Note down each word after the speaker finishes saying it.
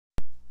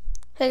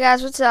Hey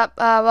guys, what's up?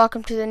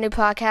 Welcome to the new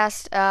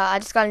podcast. I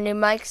just got a new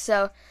mic,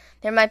 so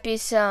there might be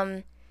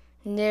some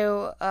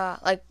new,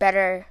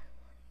 better,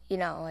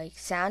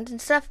 sound and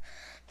stuff.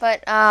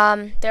 But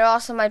there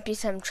also might be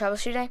some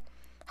troubleshooting.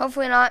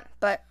 Hopefully not,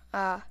 but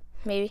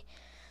maybe.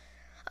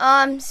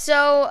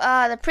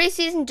 The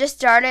preseason just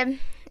started,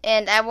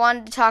 and I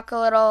wanted to talk a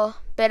little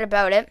bit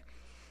about it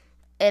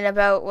and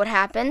about what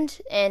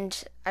happened,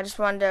 and I just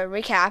wanted to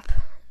recap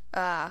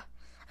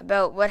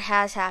about what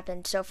has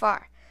happened so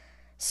far.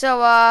 So,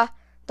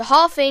 the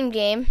Hall of Fame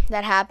game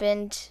that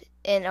happened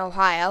in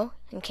Ohio,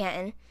 in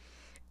Canton,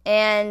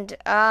 and,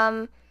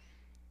 I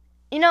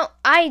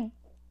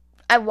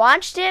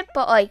watched it,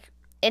 but,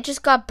 it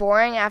just got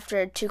boring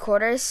after 2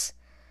 quarters,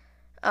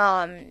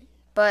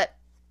 but,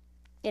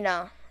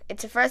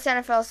 it's the first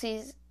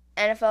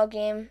NFL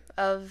game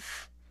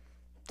of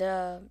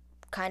the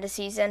kind of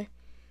season,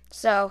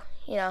 so,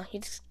 I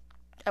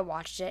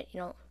watched it,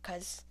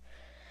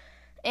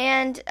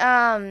 and,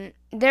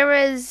 there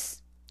was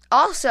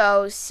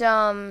also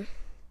some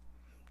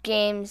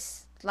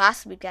games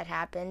last week that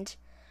happened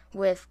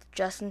with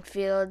Justin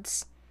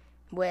Fields,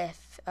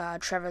 with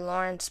Trevor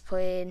Lawrence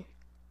played,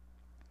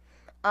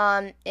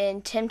 and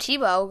Tim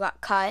Tebow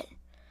got cut,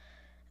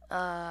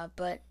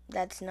 but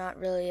that's not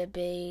really a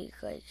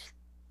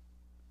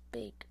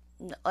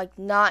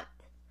not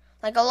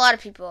a lot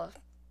of people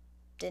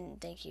didn't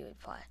think he would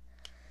play.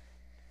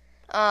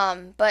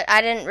 But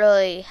I didn't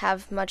really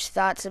have much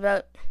thoughts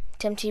about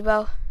Tim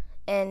Tebow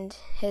and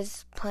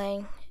his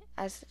playing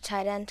as a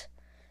tight end.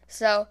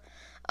 So,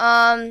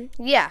 so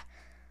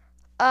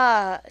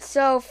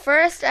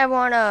first I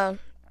want to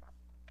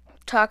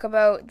talk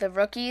about the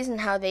rookies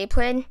and how they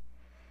played.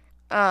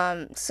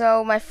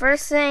 So my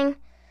first thing,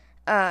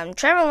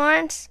 Trevor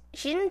Lawrence,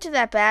 he didn't do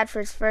that bad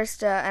for his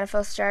first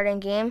NFL starting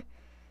game.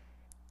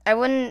 I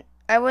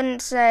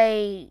wouldn't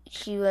say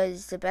he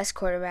was the best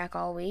quarterback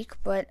all week,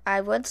 but I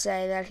would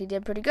say that he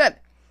did pretty good.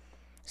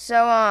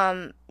 So,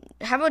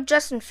 how about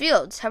Justin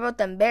Fields? How about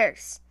them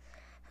Bears?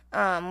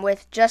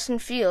 With Justin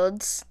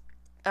Fields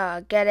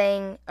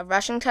getting a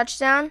rushing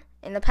touchdown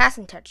and a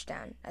passing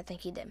touchdown, I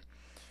think he did.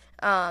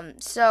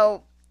 With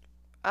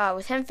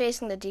him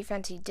facing the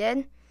defense he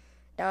did,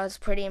 that was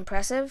pretty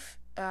impressive.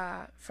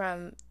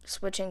 From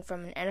switching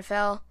from a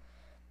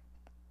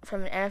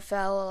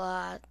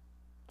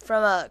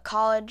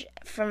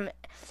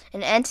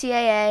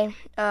NCAA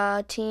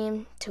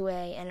team to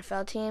a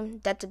NFL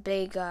team. That's a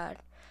big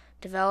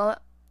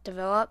develop.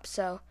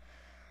 So,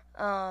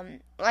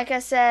 like I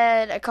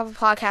said a couple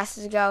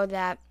podcasts ago,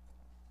 that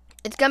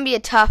it's going to be a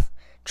tough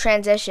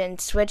transition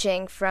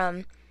switching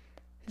from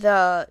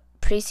the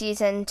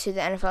preseason to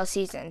the NFL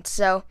season.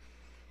 So,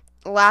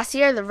 last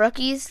year, the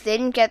rookies, they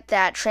didn't get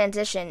that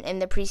transition in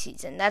the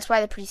preseason. That's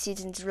why the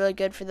preseason is really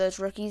good for those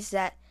rookies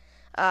that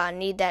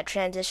need that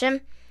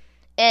transition.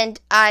 And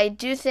I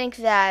do think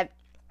that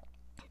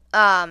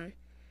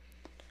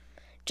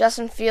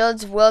Justin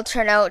Fields will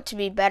turn out to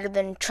be better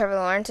than Trevor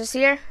Lawrence this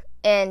year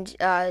and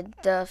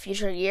the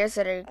future years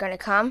that are going to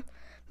come.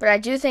 But I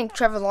do think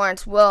Trevor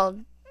Lawrence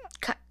will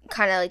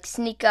kind of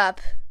sneak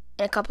up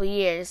in a couple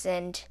years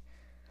and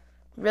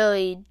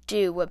really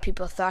do what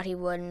people thought he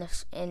would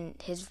in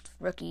his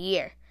rookie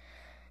year.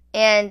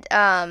 And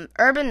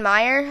Urban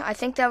Meyer, I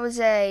think that was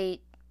a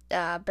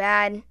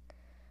bad...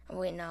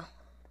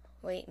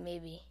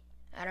 maybe.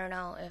 I don't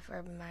know if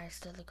Urban Meyer is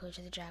still the coach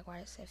of the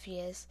Jaguars. If he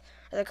is,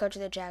 or the coach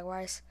of the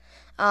Jaguars.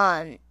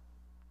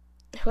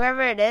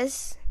 Whoever it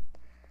is,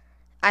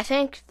 I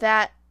think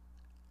that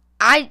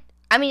I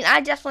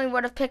definitely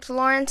would have picked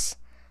Lawrence,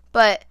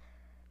 but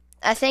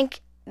I think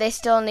they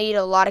still need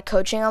a lot of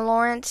coaching on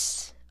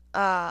Lawrence,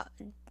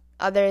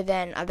 other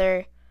than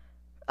other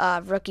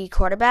rookie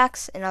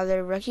quarterbacks and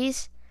other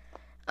rookies.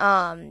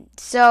 But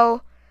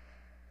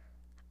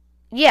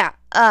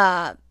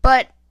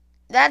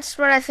that's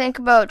what I think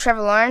about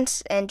Trevor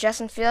Lawrence and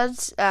Justin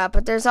Fields.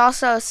 But there's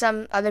also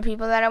some other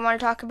people that I want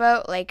to talk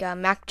about, like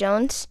Mac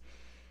Jones.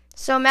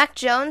 So Mac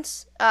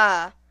Jones,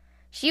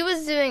 he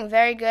was doing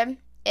very good,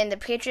 and the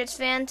Patriots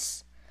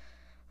fans,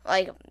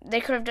 he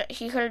could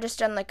have just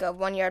done a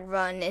 1-yard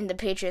run, and the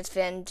Patriots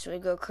fans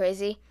would go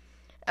crazy.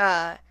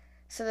 So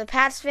the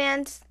Pats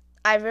fans,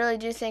 I really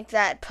do think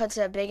that puts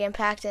a big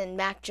impact in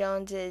Mac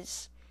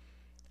Jones's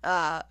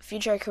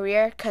future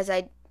career,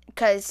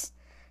 because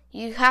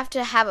you have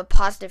to have a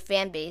positive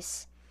fan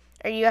base,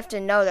 or you have to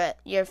know that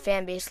your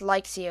fan base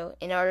likes you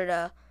in order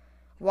to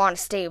want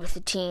to stay with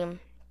the team.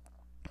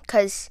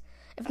 Because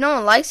if no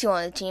one likes you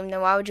on the team, then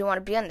why would you want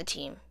to be on the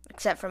team,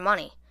 except for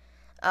money?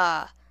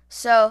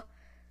 So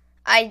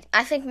I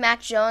think Mac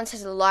Jones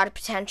has a lot of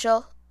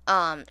potential,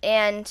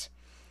 and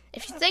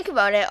if you think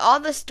about it, all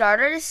the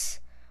starters,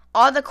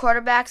 all the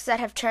quarterbacks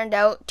that have turned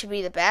out to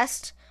be the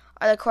best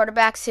are the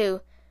quarterbacks who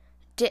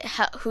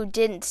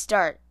didn't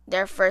start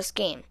their first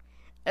game,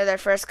 or their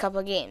first couple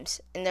of games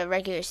in the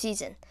regular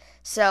season.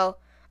 So,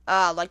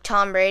 like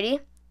Tom Brady,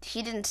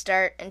 he didn't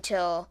start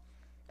until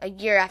a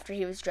year after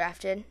he was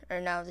drafted,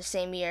 or no, the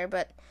same year,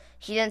 but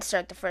he didn't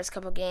start the first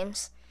couple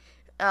games.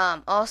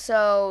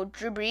 Also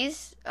Drew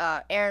Brees,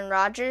 Aaron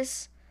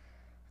Rodgers,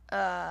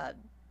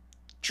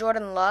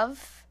 Jordan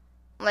Love,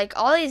 like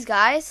all these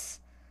guys,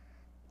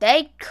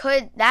 that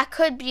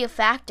could be a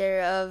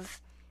factor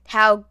of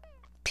how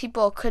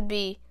people could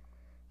be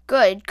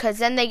good, because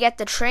then they get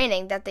the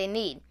training that they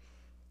need.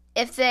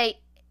 If they,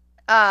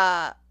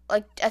 I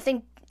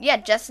think,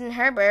 Justin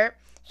Herbert,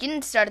 he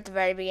didn't start at the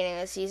very beginning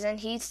of the season.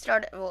 He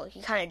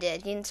kind of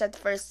did. He didn't start the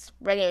first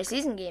regular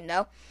season game,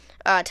 though.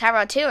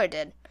 Tyrod Taylor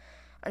did,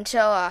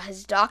 until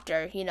his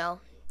doctor,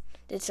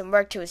 did some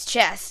work to his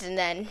chest, and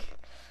then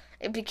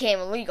it became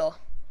illegal,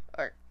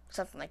 or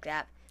something like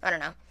that. I don't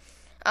know.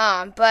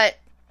 I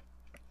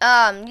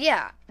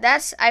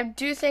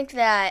do think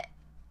that,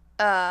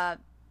 that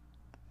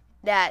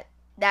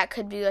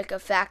could be like a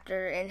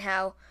factor in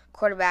how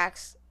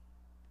quarterbacks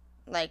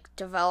like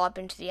develop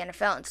into the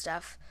NFL and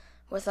stuff,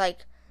 with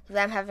like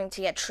them having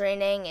to get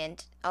training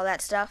and all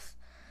that stuff.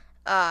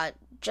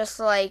 Just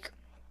like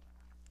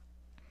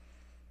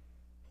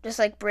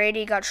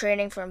Brady got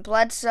training from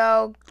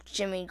Bledsoe,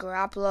 Jimmy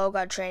Garoppolo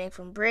got training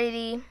from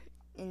Brady,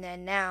 and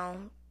then now,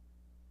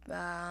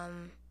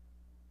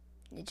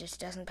 it just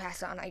doesn't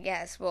pass on, I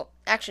guess. Well,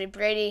 actually,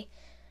 Brady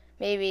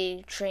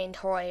maybe trained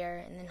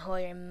Hoyer, and then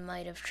Hoyer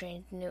might have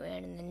trained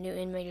Newton, and then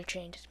Newton might have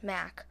trained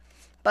Mac.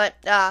 But,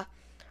 alright,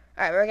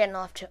 we're getting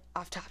off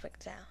topic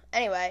now.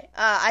 Anyway,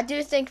 I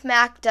do think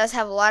Mac does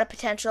have a lot of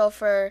potential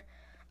for,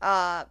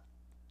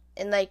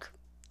 in like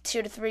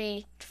 2 to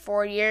 3 to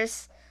 4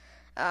 years,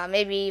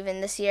 maybe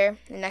even this year,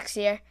 next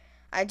year.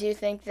 I do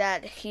think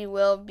that he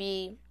will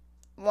be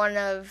one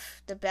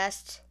of the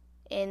best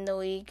in the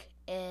league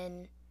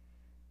in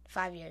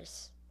 5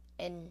 years,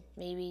 and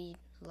maybe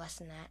less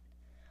than that.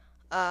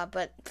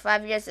 But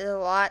 5 years is a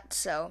lot,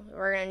 so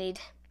we're gonna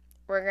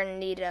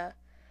need a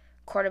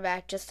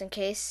quarterback just in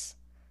case.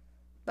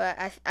 But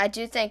I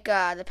do think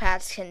the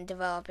Pats can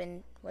develop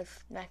in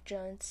with Mac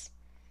Jones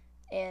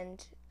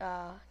and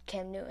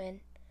Cam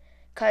Newton,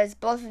 because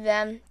both of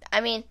them,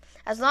 I mean,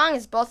 as long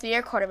as both of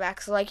your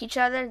quarterbacks like each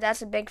other,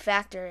 that's a big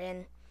factor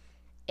in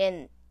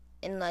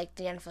like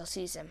the NFL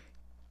season.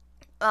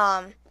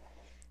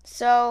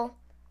 So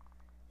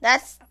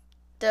that's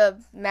the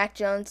Mac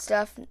Jones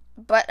stuff.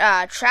 But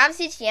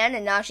Travis Etienne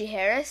and Najee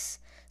Harris.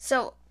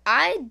 So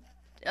Najee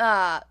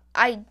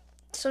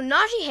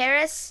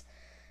Harris,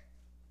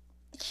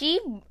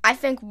 I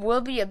think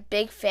will be a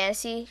big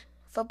fantasy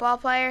football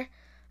player.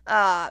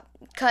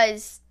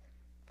 Because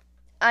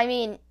I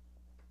mean,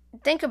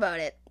 think about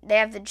it. They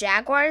have the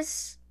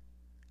Jaguars.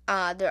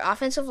 Their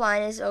offensive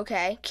line is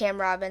okay.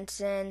 Cam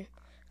Robinson,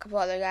 a couple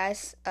other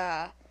guys.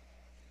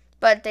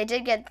 But they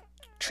did get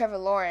Trevor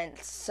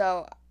Lawrence,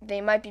 so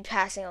they might be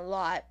passing a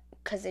lot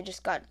because they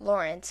just got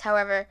Lawrence.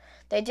 However,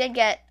 they did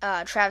get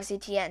Travis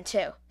Etienne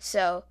too.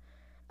 So,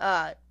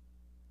 dang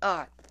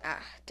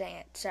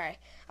it, sorry.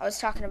 I was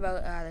talking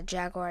about the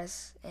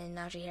Jaguars and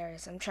Najee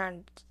Harris. I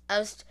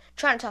was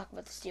trying to talk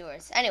about the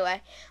Steelers.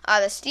 Anyway,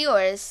 the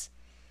Steelers,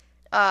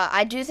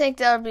 I do think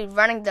they'll be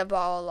running the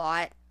ball a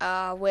lot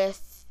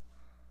with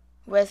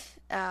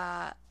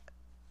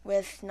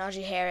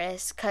Najee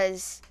Harris,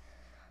 because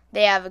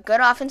they have a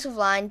good offensive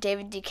line.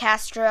 David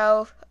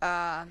DeCastro,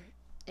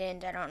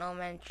 and I don't know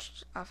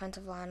much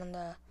offensive line on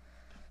the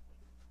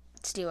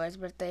Steelers,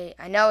 but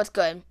I know it's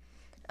good.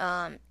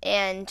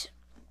 And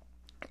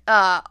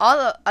all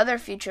the other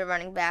future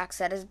running backs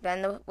that has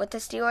been with the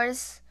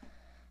Steelers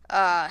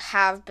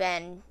have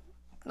been,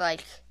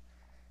 like,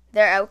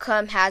 their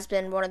outcome has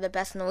been one of the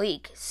best in the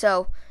league.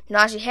 So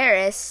Najee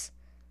Harris,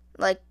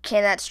 like,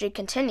 can that streak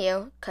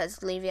continue? Because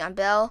Le'Veon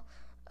Bell,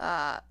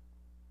 I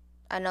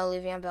know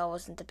Le'Veon Bell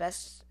wasn't the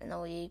best in the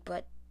league,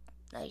 but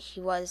like, he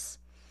was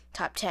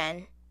top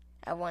 10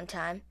 at one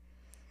time.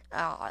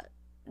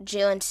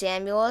 Jalen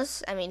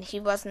Samuels, I mean, he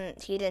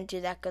didn't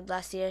do that good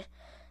last year,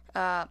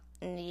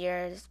 in the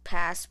years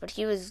past, but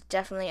he was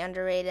definitely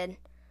underrated,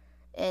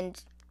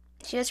 and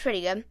he was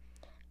pretty good.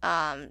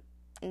 And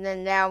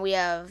then now we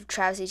have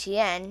Travis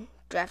Etienne,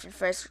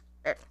 Najee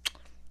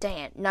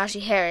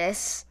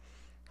Harris,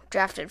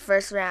 drafted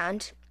first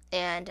round,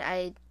 and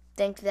I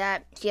think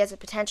that he has the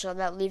potential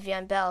that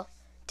Le'Veon Bell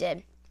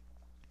did.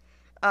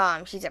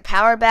 He's a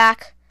power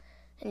back,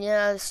 and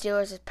the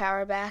Steelers'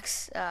 power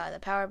backs,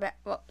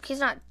 he's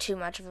not too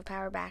much of a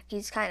power back.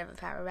 He's kind of a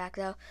power back,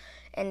 though.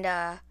 And,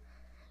 the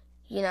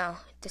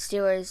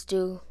Steelers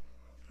do,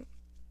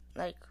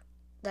 like,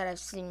 that I've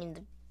seen,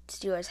 the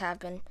Steelers have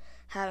been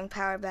having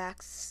power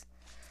backs.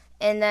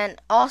 And then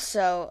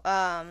also,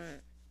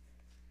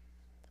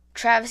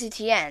 Travis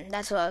Etienne,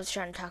 that's what I was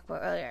trying to talk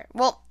about earlier.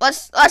 Well,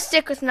 let's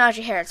stick with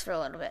Najee Harris for a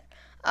little bit.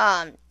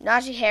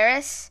 Najee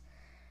Harris,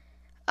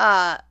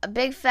 a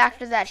big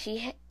factor that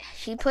he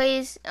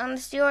plays on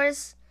the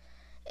Steelers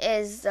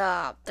is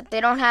that they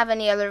don't have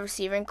any other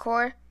receiving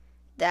core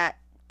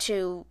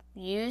to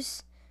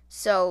use.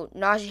 So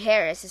Najee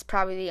Harris is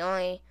probably the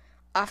only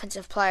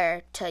offensive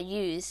player to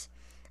use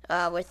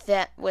with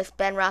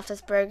Ben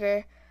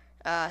Roethlisberger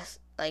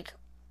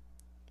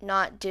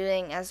not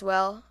doing as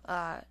well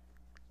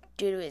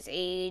due to his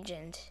age,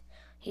 and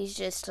he's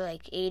just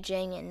like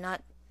aging and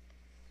not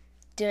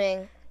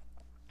doing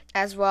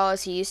as well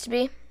as he used to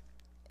be.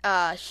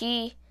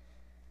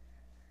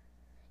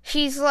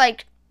 He's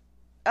like,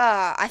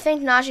 I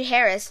think Najee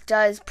Harris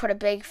does put a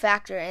big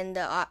factor in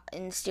the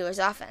Steelers'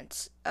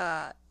 offense,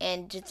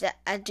 and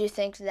I do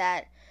think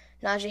that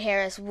Najee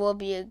Harris will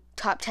be a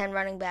top 10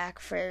 running back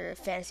for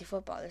fantasy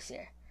football this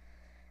year.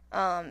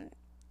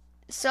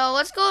 So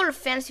let's go to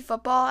fantasy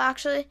football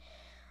actually,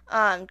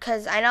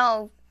 because I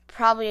know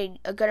probably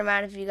a good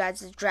amount of you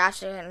guys'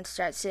 drafts are going to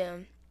start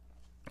soon.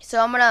 So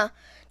I'm gonna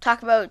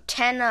talk about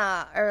 10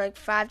 or like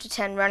 5 to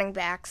 10 running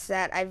backs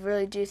that I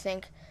really do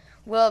think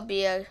will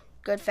be a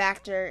good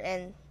factor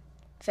in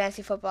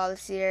fantasy football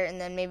this year, and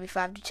then maybe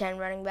 5 to 10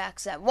 running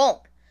backs that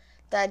won't.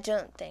 That I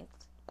don't think.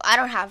 I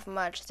don't have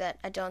much that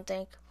I don't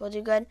think will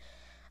do good.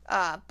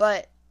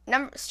 But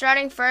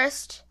starting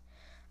first,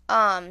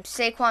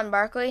 Saquon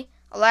Barkley.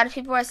 A lot of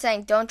people are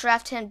saying don't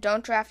draft him.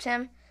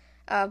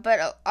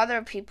 But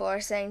other people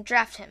are saying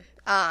draft him.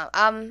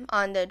 I'm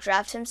on the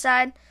draft him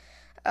side.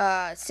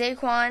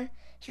 Saquon,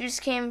 he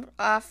just came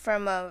off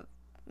from a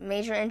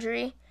major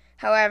injury.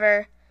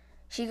 However,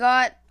 he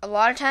got a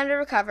lot of time to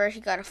recover. He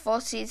got a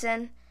full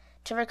season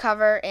to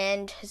recover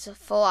and his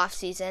full off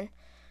season.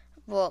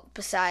 Well,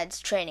 besides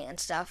training and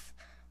stuff,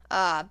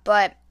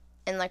 but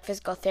and like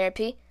physical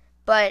therapy.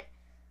 But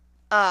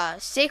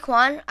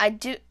Saquon,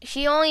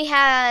 he only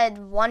had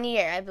 1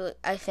 year,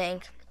 I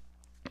think,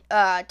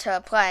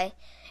 to play,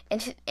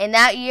 and in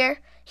that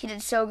year he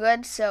did so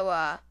good. So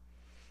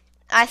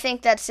I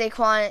think that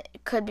Saquon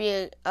could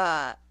be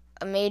a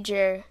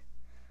major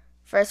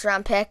first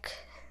round pick.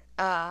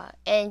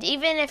 And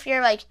even if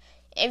you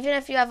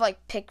have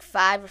like pick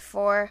 5 or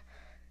 4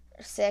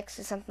 or 6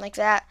 or something like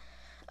that,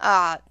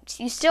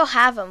 you still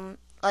have him.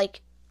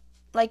 Like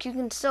you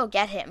can still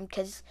get him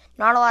because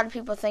not a lot of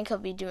people think he'll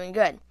be doing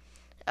good.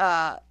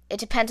 It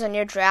depends on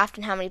your draft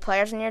and how many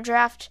players in your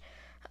draft.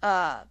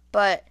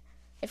 But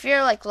if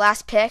you're like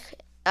last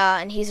pick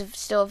and he's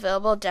still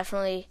available,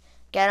 definitely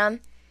get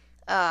him.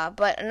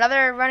 But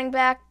another running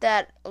back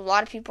that a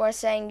lot of people are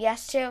saying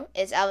yes to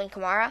is Alvin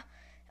Kamara.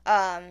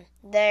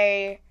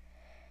 The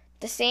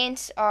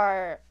Saints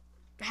are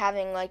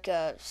having like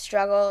a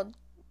struggle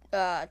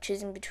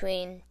choosing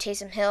between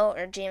Taysom Hill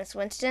or Jameis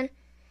Winston,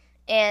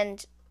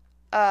 and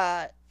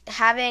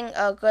having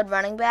a good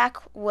running back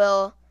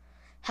will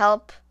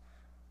help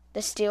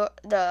the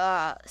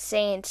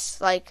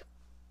Saints. Like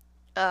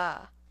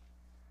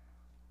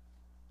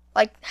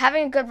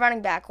having a good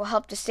running back will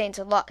help the Saints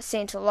a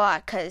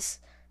lot because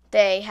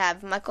they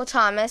have Michael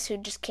Thomas, who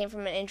just came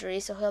from an injury,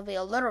 so he'll be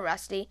a little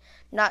rusty.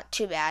 Not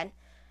too bad.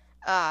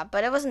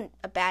 But it wasn't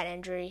a bad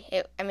injury.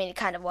 It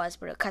kind of was,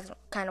 but it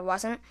kind of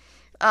wasn't.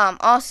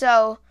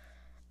 Also,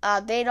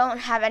 they don't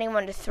have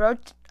anyone to throw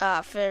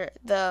for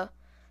the.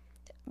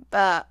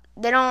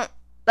 They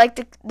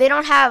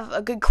don't have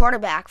a good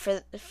quarterback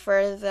for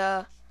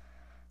the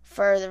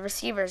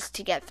receivers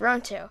to get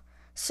thrown to.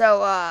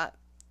 So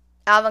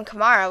Alvin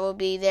Kamara will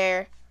be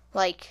their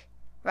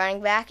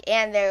running back,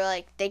 and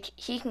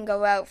he can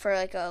go out for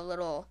like a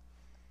little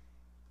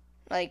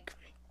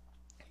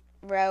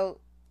route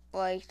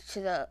to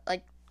the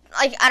I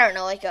don't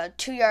know, like a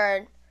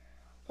 2-yard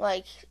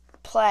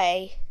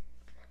play,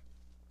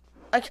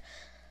 like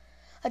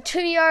a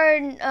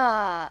 2-yard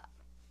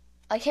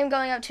him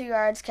going out 2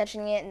 yards,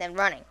 catching it, and then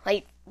running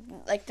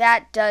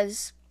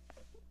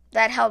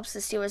that helps the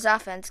Steelers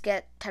offense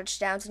get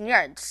touchdowns and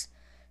yards.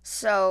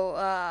 So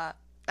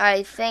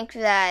I think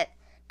that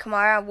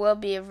Kamara will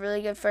be a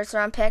really good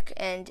first-round pick,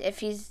 and if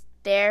he's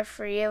there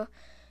for you,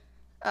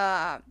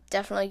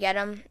 definitely get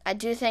him. I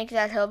do think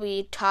that he'll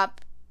be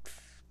top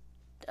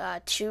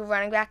 2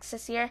 running backs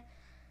this year,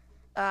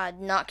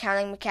 not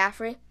counting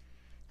McCaffrey,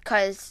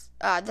 because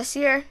this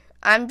year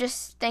I'm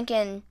just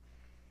thinking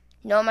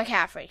no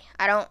McCaffrey.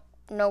 I don't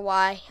know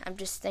why. I'm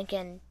just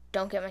thinking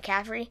don't get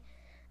McCaffrey.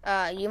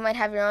 You might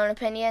have your own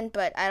opinion,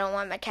 but I don't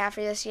want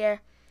McCaffrey this year.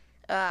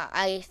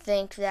 I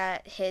think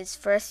that his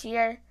first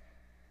year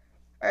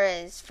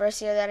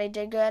that he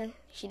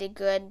did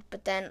good,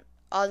 but then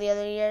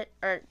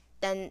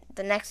then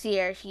the next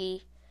year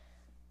he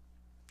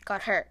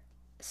got hurt.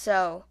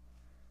 So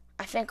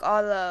I think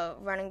all the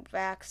running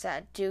backs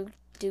that do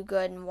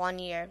good in 1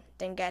 year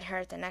then get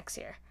hurt the next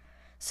year.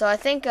 So I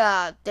think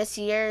this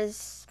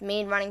year's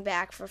main running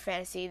back for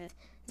fantasy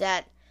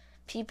that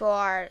people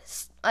are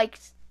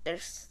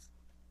there's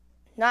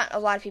not a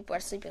lot of people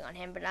are sleeping on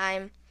him, but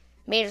I'm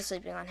major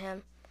sleeping on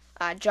him.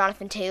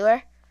 Jonathan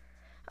Taylor.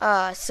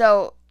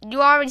 So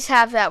you always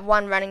have that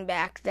one running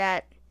back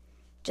that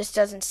just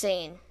does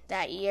insane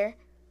that year.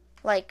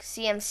 Like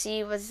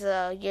CMC was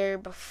the year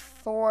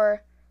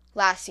before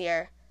last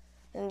year,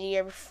 and the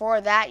year before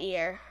that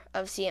year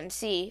of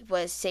CMC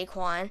was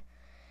Saquon.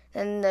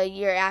 Then the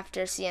year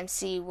after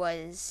CMC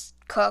was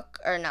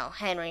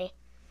Henry.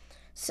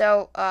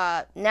 So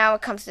now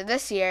it comes to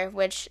this year,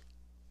 which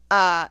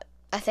I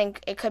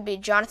think it could be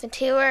Jonathan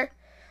Taylor,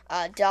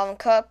 Dalvin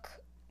Cook,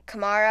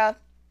 Kamara.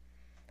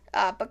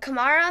 But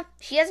Kamara,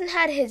 he hasn't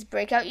had his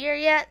breakout year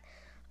yet.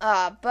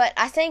 But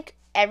I think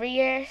every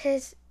year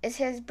is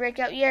his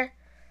breakout year.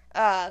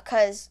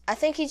 Because I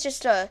think he's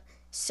just a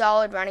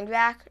solid running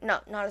back. No,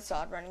 not a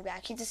solid running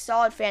back. He's a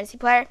solid fantasy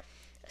player,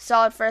 a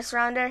solid first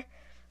rounder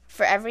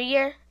for every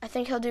year. I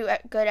think he'll do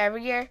good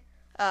every year.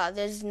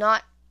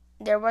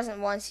 There wasn't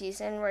one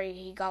season where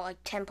he got like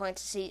 10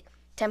 points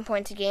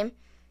a game,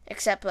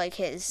 except like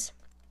his,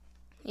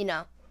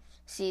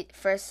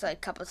 first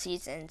like couple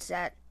seasons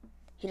that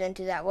he didn't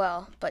do that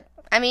well. But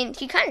I mean,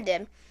 he kind of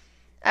did.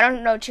 I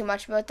don't know too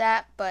much about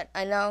that, but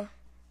I know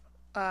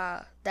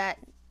that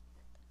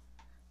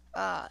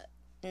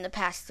in the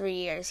past 3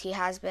 years he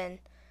has been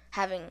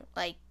having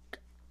like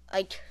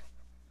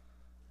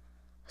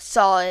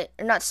solid,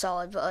 or not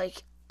solid, but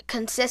like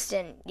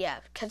consistent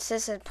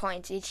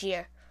points each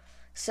year.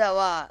 So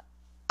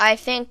I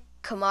think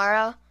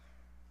Kamara,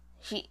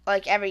 he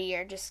like every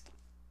year, just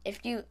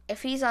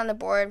if he's on the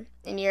board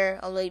and you're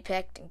a late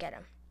pick, then get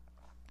him.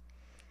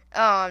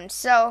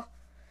 So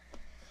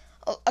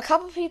a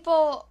couple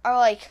people are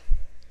like,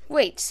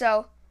 wait,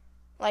 so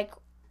like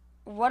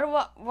what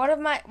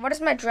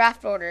is my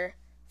draft order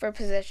for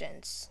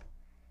positions?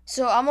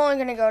 So I'm only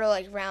gonna go to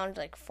like round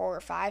like 4 or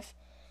 5,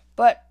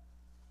 but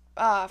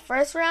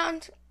first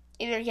round,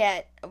 either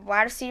get a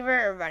wide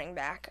receiver or running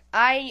back.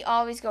 I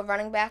always go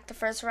running back the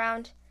first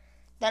round,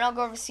 then I'll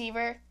go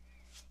receiver,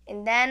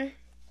 and then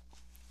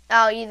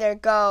I'll either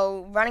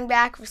go running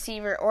back,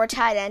 receiver, or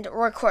tight end,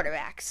 or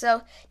quarterback.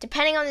 So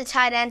depending on the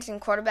tight ends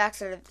and quarterbacks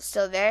that are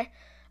still there,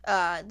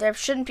 there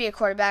shouldn't be a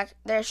quarterback.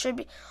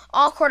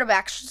 All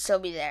quarterbacks should still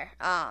be there.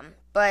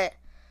 But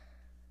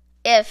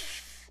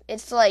if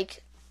it's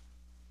like,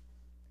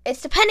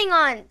 it's depending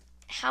on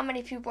how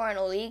many people are in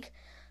a league.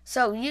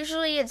 So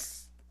usually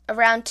it's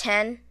around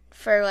 10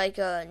 for like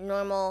a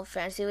normal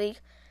fantasy league,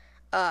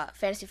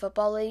 fantasy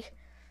football league.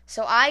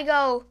 So I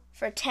go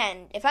for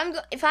 10. If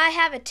I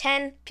have a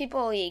 10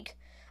 people league,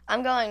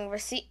 I'm going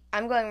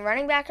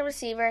running back or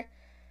receiver,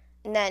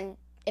 and then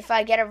if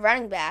I get a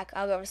running back,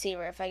 I'll go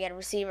receiver. If I get a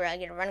receiver, I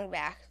get a running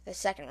back the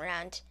second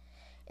round.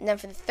 And then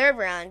for the third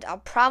round, I'll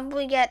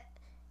probably get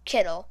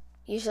Kittle.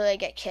 Usually I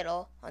get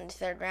Kittle on the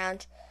third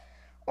round.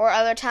 Or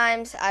other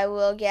times I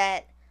will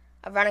get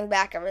a running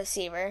back, a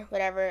receiver,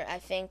 whatever I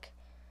think,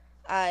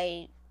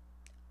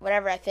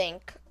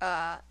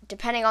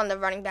 depending on the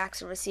running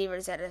backs or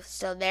receivers that are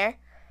still there.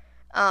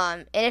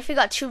 And if you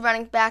got 2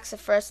 running backs the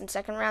first and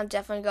second round,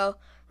 definitely go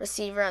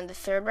receiver on the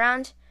third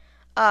round.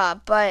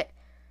 But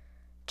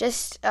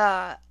just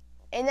and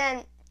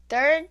then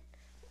third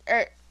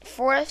or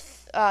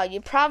fourth,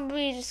 you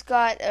probably just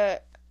got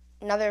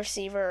another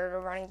receiver or a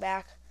running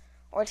back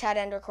or tight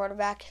end or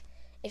quarterback.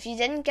 If you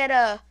didn't get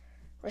a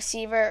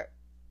receiver,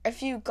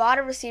 if you got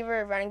a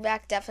receiver or running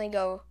back, definitely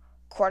go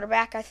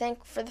quarterback, I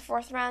think, for the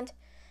fourth round.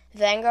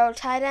 Then go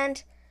tight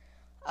end.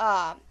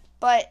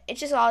 But it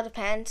just all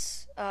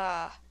depends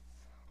on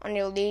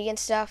your league and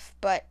stuff.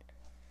 But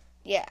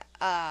yeah,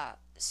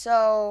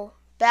 so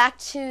back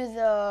to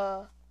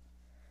the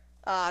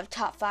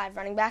top 5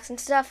 running backs and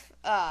stuff.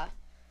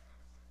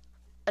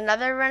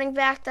 Another running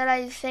back that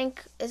I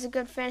think is a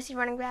good fantasy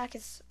running back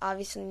is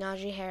obviously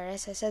Najee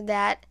Harris. I said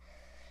that.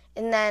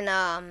 And then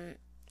I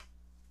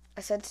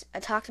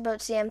talked about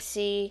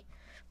CMC,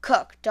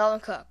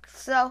 Dalvin Cook.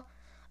 So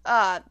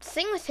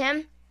thing with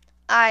him,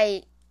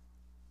 I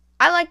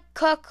like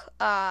Cook.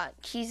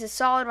 He's a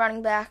solid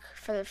running back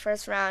for the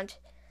first round.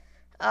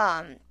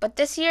 But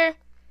this year,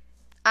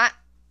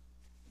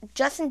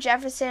 Justin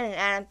Jefferson and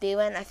Adam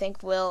Thielen, I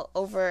think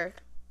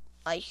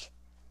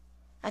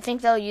I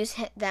think they'll use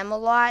them a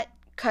lot,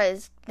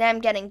 because them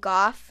getting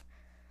Goff,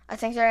 I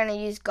think they're going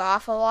to use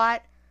Goff a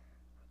lot,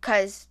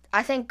 because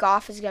I think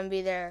Goff is going to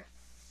be their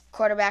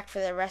quarterback for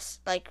the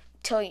rest,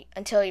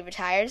 until he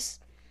retires.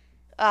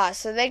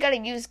 So they got to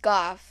use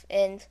Goff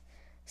and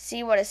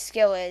see what his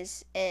skill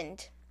is,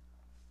 and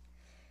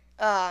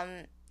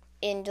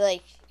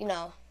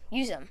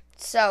use him.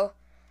 So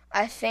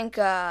I think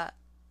that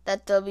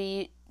they'll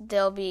be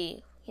they'll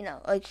be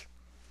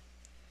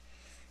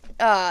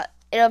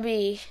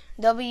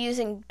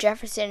using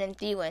Jefferson and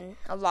Thielen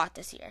a lot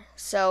this year.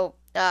 So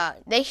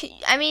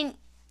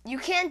you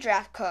can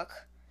draft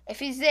Cook if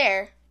he's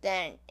there.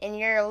 Then and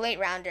you're a late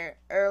rounder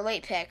or a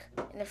late pick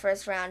in the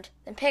first round,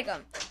 then pick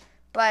him.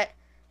 But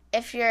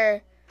if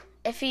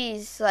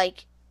he's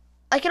it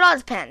all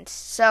depends.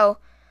 So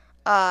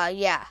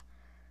yeah.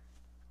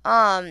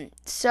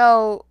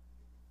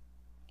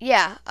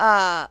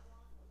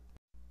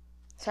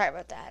 Sorry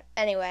about that.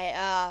 Anyway,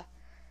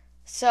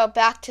 so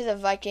back to the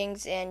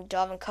Vikings and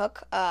Dalvin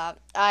Cook.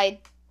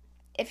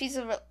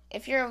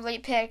 If you're a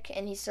late pick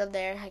and he's still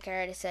there, like I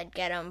already said,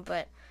 get him.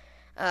 But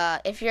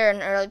if you're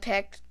an early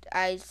pick,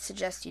 I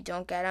suggest you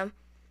don't get him.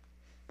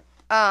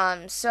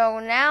 So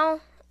now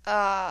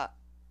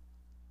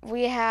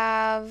we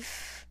have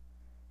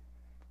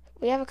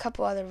a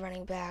couple other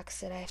running backs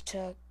that I have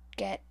to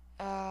get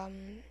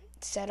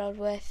settled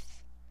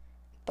with,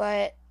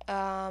 but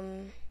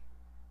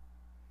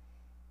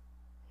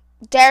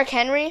Derrick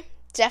Henry,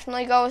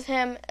 definitely go with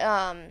him.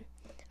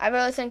 I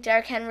really think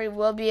Derrick Henry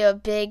will be a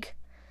big.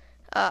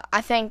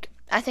 I think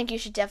you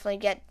should definitely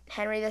get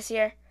Henry this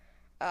year.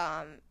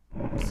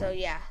 So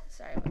yeah.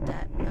 Sorry about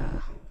that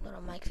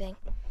little mic thing.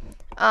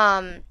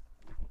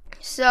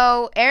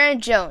 So Aaron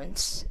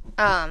Jones.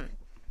 I'm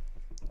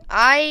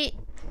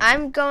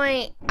not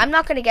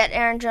gonna get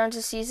Aaron Jones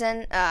this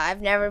season.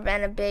 I've never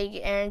been a big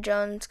Aaron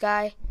Jones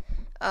guy.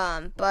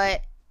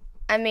 But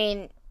I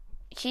mean,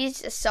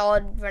 he's a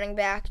solid running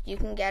back. You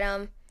can get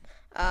him.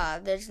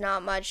 There's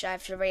not much I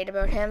have to rate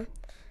about him.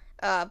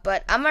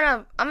 But I'm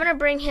gonna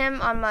bring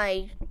him on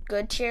my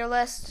good tier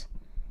list.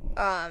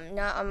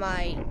 Not on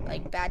my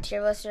bad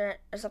tier list or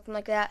something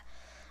like that.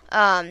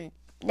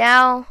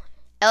 Now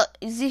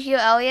Ezekiel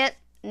Elliott.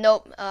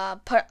 Nope.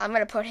 I'm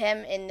gonna put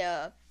him in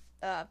the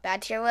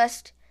bad tier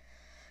list.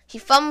 He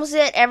fumbles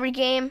it every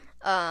game.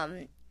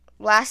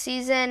 Last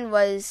season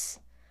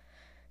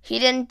he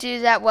didn't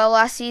do that well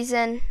last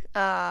season.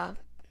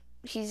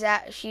 He's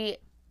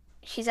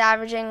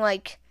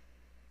averaging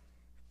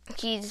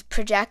he's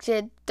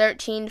projected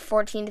 13,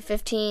 14 to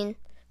 15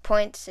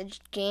 points a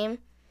game.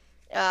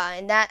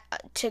 And that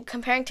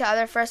comparing to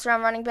other first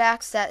round running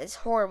backs, that is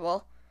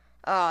horrible.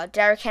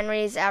 Derrick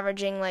Henry is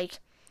averaging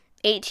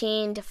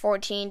 18 to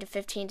 14 to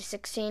 15 to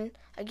 16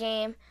 a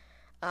game.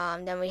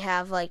 Then we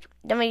have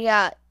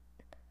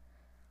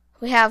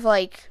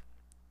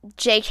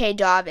J.K.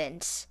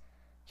 Dobbins.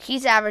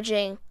 He's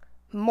averaging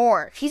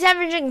more. He's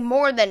averaging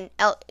more than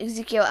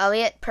Ezekiel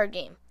Elliott per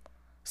game.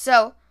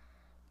 So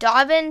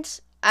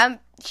Dobbins,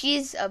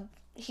 he's a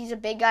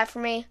big guy for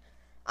me.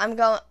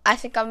 I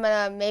think I'm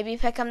gonna maybe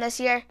pick him this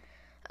year,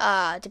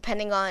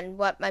 depending on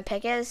what my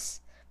pick is.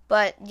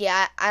 But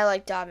yeah, I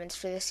like Dobbins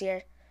for this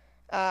year,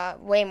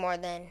 way more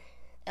than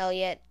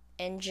Elliott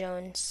and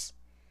Jones.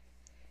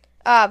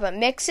 But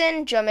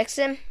Joe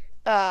Mixon,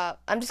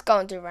 I'm just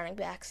going through running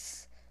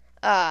backs.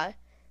 The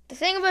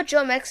thing about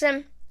Joe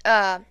Mixon,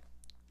 the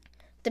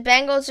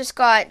Bengals just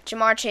got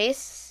Jamar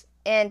Chase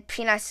and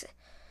Pennis.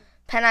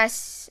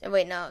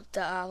 Wait, no,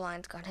 the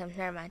Lions got him.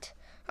 Never mind.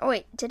 Oh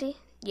wait, did he?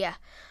 Yeah.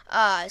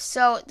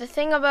 So the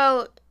thing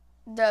about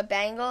the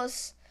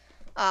Bengals,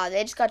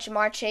 they just got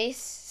Jamar Chase.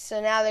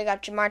 So now they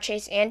got Jamar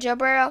Chase and Joe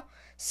Burrow.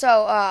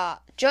 So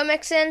Joe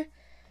Mixon,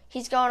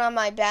 he's going on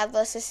my bad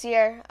list this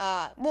year.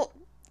 Well,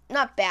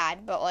 not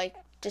bad, but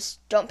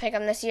just don't pick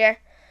him this year.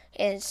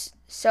 That's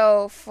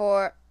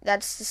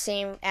the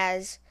same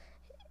as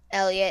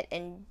Elliott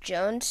and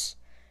Jones.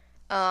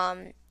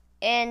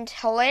 And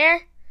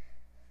Hilaire,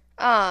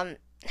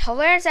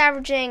 Hilaire's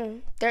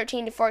averaging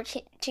 13 to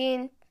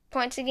 14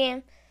 points a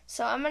game.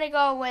 So I'm going to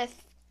go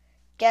with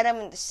get him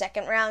in the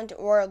second round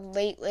or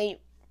late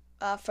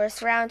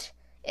first round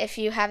if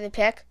you have the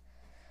pick.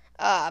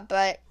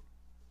 But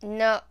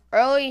no,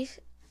 early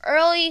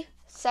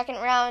second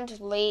round,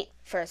 late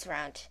first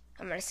round.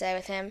 I'm going to say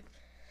with him.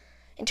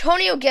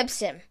 Antonio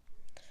Gibson.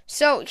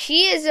 So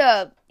he's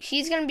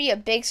going to be a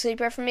big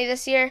sleeper for me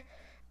this year.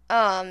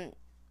 I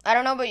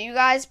don't know about you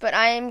guys, but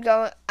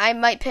I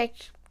might pick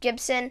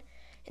Gibson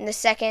in the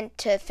second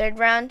to third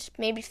round,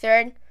 maybe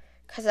third,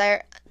 because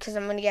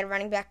I'm going to get a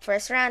running back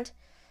first round.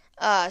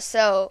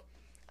 So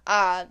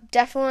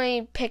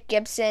definitely pick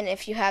Gibson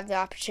if you have the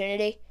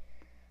opportunity.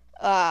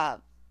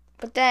 But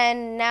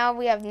then now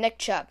we have Nick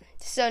Chubb.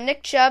 So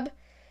Nick Chubb,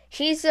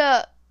 he's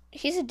a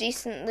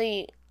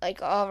decently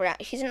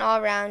he's an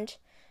all-around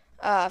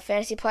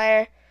fantasy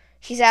player.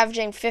 He's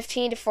averaging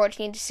 15 to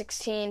 14 to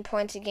 16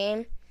 points a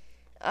game.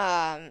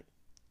 And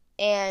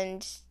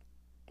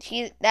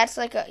he's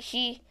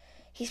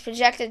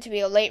projected to be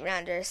a late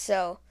rounder,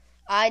 so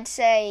I'd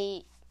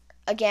say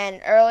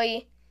again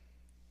early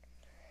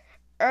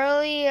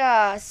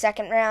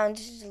second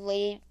round,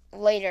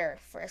 later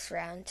first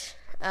round.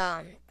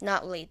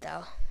 Not late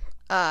though.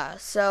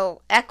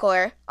 So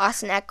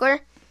Austin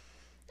Eckler.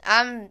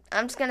 I'm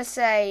just gonna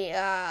say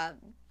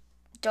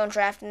don't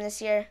draft him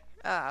this year.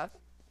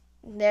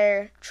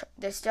 They're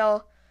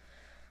still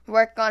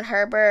working on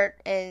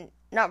Herbert and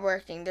not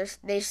working.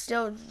 They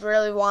still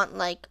really want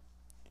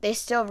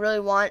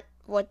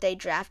what they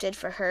drafted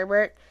for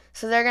Herbert,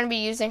 so they're gonna be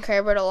using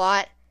Herbert a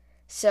lot.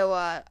 So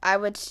I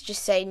would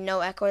just say no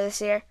Eckler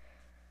this year.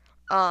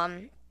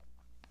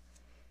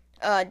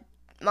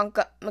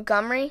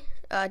 Montgomery,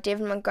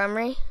 David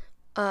Montgomery.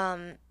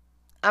 I'm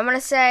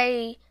gonna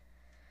say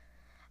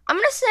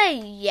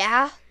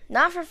yeah,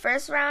 not for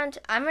first round.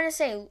 I'm gonna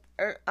say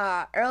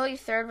early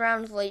third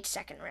round, late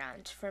second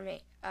round for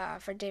me.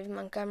 For David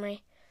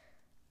Montgomery.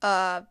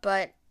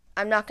 But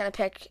I'm not gonna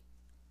pick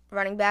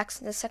running backs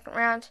in the second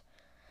round.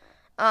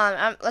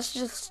 Let's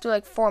just do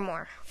 4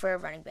 more for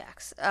running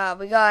backs.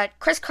 We got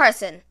Chris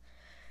Carson.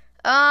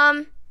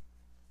 I'm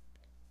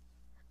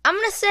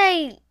gonna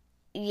say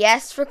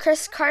yes for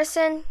Chris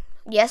Carson.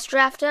 Yes,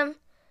 draft him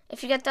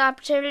if you get the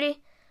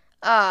opportunity.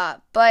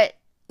 But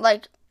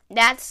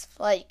that's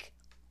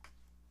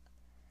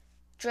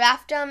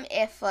draft him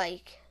if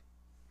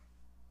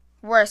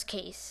worst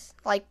case.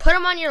 Put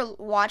him on your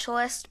watch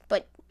list,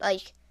 but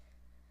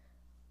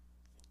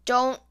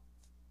don't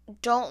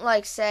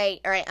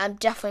say, all right, I'm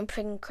definitely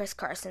picking Chris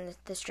Carson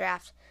this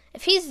draft.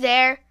 If he's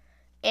there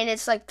and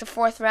it's the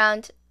 4th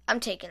round, I'm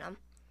taking him.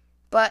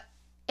 But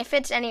if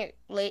it's any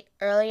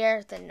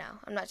earlier, then no,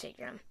 I'm not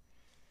taking him.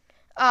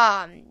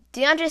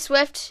 DeAndre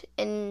Swift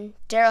and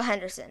Darrell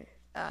Henderson.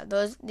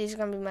 These are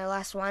gonna be my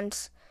last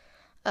ones.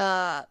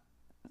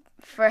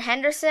 For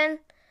Henderson,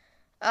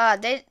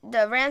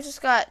 the Rams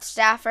just got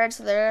Stafford,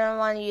 so they're gonna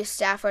want to use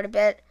Stafford a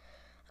bit.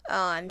 So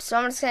I'm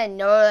just gonna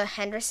no to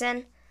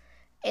Henderson,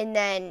 and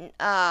then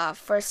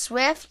for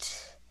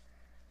Swift,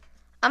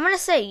 I'm gonna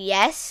say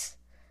yes.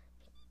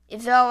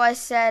 Even though I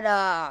said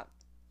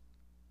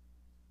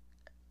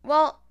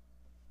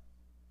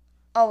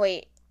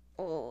wait.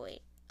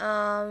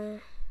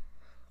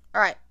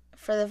 Alright,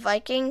 for the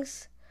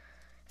Vikings,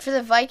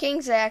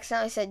 I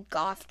accidentally said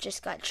Goff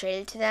just got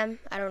traded to them.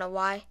 I don't know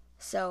why,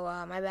 so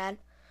my bad.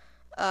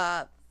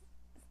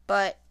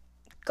 But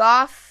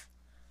Goff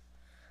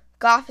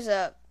is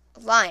a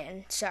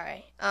Lion,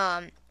 sorry.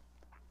 And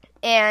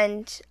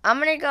I'm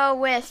going to go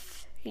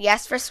with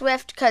yes for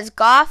Swift, because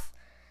Goff,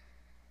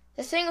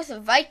 the thing with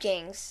the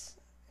Vikings,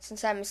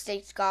 since I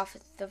mistaked Goff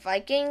with the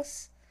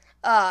Vikings,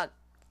 the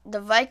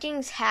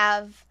Vikings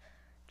have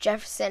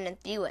Jefferson and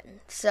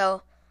Thielen.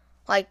 So,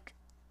 like,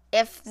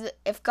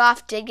 if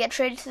Goff did get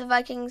traded to the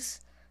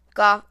Vikings,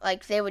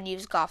 they would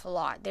use Goff a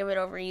lot. They would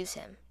overuse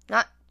him.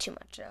 Not too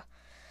much, though.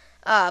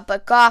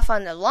 But Goff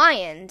on the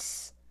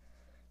Lions,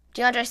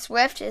 DeAndre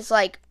Swift is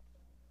like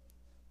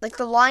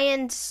the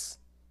Lions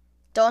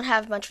don't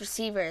have much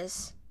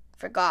receivers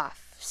for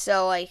Goff.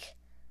 So,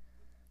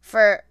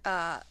 for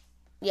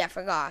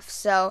Goff.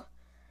 So,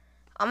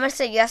 I'm going to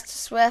say yes to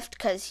Swift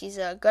because he's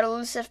a good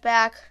elusive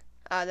back,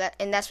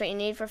 and that's what you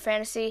need for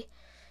fantasy.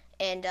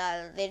 And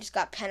they just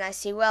got Penei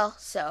Sewell,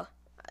 so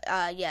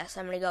yes,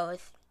 I'm going to go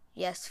with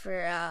yes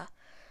for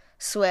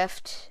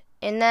Swift.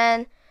 And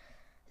then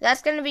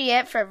that's going to be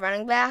it for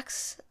running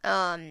backs.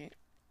 And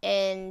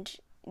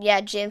yeah,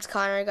 James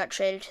Conner got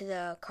traded to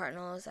the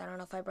Cardinals. I don't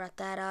know if I brought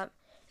that up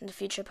in the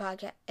future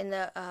podcast, in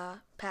the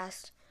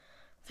past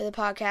for the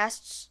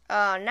podcasts.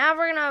 Now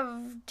we're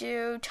going to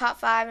do top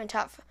 5 and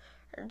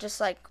or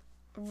just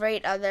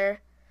rate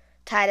other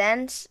tight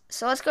ends.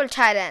 So let's go to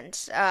tight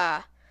ends.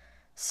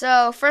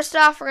 So first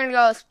off, we're gonna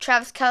go with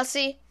Travis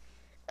Kelce.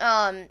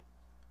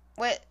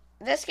 With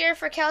this year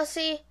for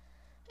Kelce,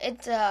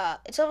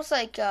 it's almost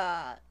like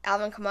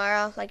Alvin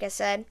Kamara. Like I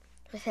said,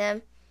 with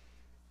him,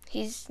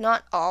 he's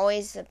not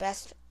always the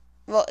best.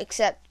 Well,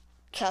 except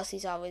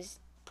Kelce's always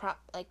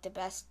the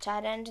best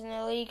tight end in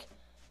the league.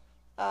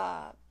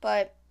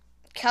 But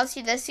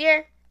Kelce this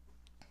year,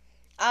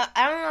 I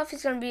don't know if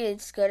he's gonna be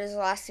as good as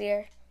last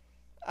year.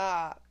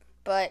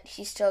 But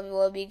he still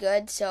will be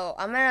good. So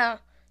I'm gonna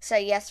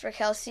say yes for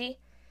Kelce.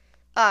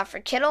 For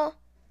Kittle,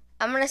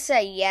 I'm going to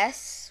say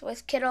yes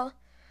with Kittle.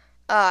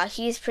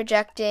 He's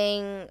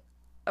projecting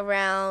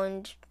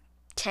around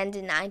 10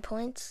 to 9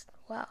 points.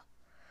 Wow.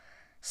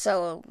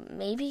 So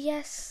maybe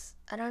yes.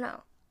 I don't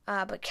know.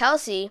 But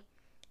Kelce,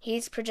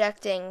 he's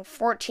projecting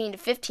 14 to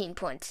 15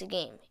 points a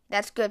game.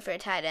 That's good for a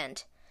tight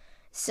end.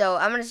 So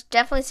I'm going to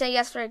definitely say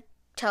yes for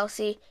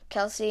Kelce.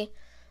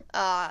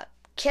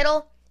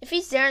 Kittle, if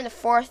he's there in the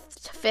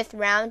 4th to 5th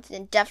round,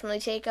 then definitely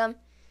take him.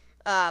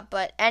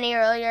 But any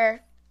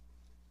earlier,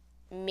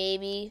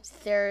 maybe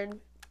 3rd,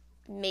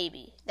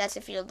 maybe. That's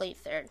if you're late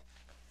 3rd.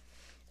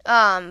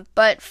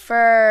 But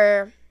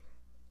for,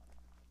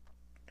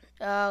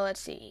 let's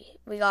see,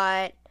 we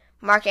got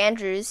Mark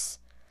Andrews.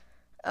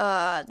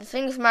 The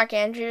thing with Mark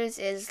Andrews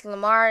is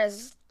Lamar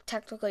is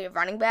technically a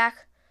running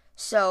back,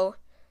 so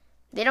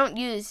they don't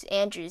use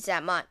Andrews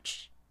that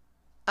much,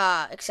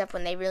 except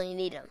when they really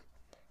need him.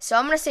 So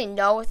I'm going to say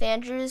no with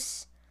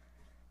Andrews.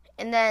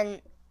 And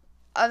then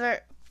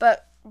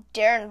but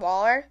Darren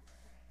Waller,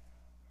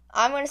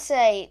 I'm going to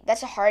say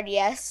that's a hard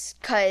yes,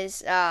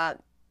 because I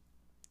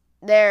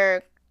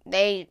don't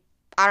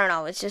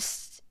know, it's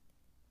just,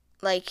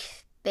 they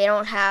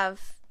don't have,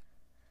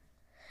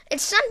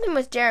 it's something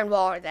with Darren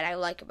Waller that I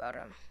like about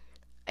him.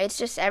 It's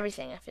just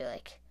everything, I feel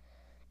like.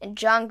 And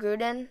John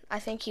Gruden, I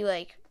think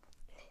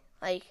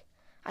I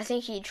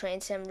think he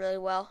trains him really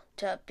well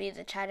to be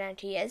the tight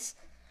end he is.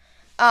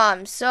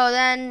 So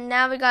then,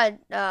 now we got,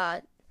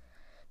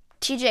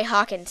 TJ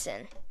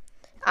Hawkinson.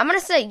 I'm going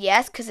to say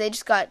yes, because they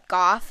just got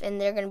Goff,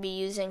 and they're going to be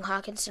using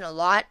Hawkinson a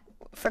lot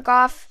for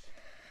Goff,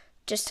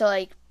 just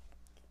to,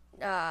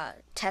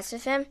 test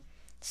with him.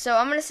 So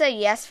I'm going to say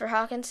yes for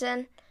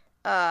Hawkinson.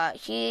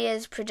 He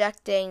is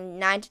projecting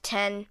 9 to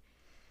 10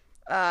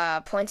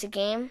 points a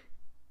game.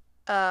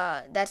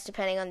 That's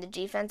depending on the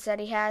defense that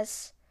he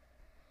has.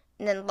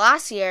 And then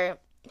last year,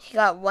 he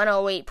got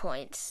 108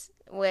 points,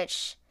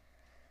 which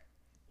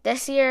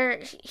this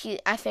year,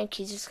 I think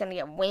he's just going to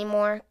get way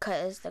more,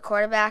 because the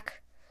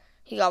quarterback,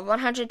 he got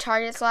 100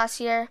 targets last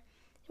year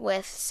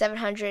with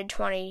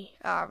 720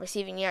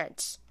 receiving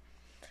yards.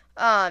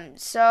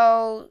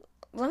 So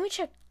let me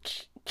check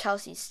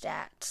Kelce's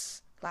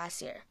stats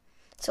last year.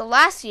 So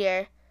last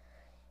year,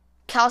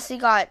 Kelce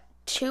got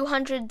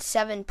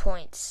 207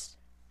 points,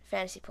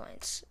 fantasy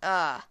points.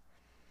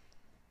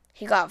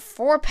 He got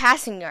 4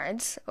 passing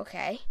yards.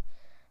 Okay.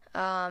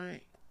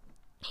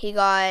 He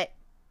got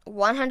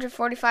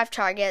 145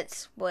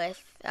 targets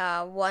with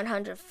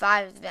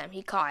 105 of them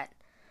he caught.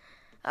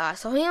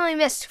 So he only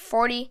missed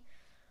 40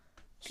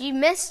 He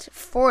missed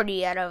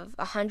 40 out of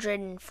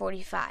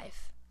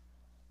 145.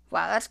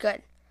 Wow, that's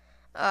good.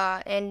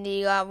 And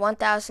he got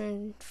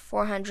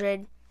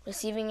 1,400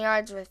 receiving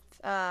yards with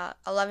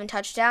 11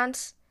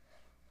 touchdowns.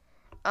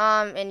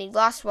 And he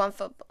lost one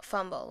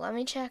fumble. Let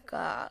me check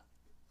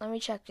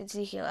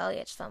Ezekiel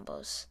Elliott's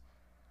fumbles.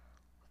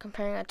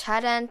 Comparing a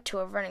tight end to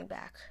a running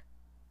back.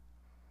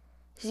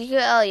 Ezekiel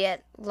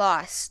Elliott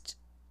lost,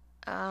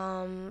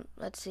 5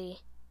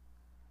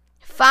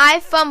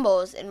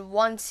 fumbles in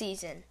one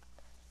season.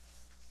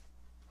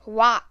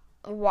 How?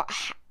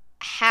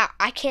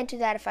 I can't do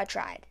that if I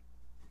tried.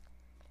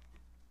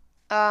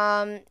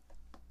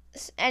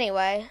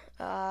 Anyway,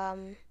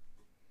 I'm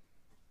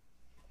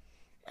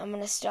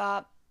gonna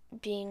stop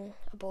being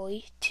a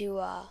bully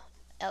to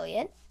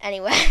Elliott.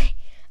 Anyway,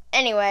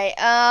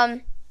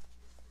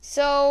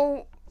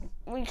 so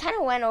we kind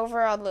of went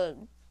over all the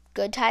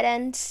good tight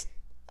ends,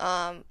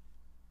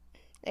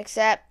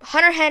 except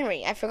Hunter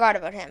Henry. I forgot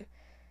about him.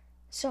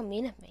 So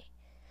mean of me.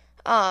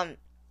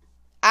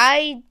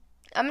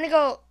 I'm gonna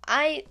go.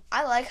 I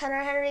like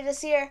Hunter Henry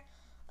this year.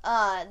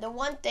 The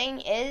one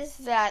thing is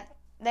that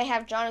they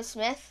have Jonnu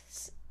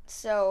Smith.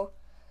 So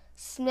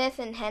Smith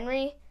and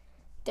Henry,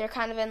 they're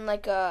kind of in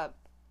like I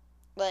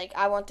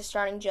want the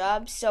starting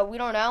job. So we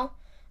don't know.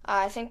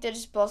 I think they're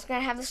just both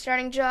gonna have the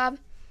starting job,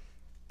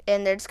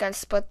 and they're just gonna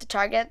split the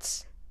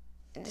targets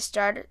in the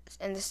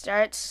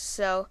starts.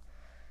 So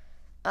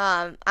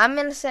I'm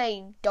gonna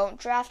say don't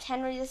draft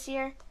Henry this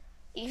year.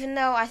 Even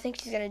though I think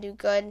he's going to do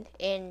good,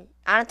 and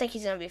I don't think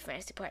he's going to be a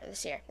fantasy player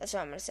this year. That's what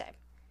I'm going to say.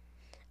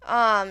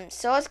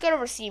 So let's go to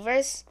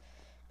receivers.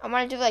 I'm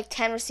going to do like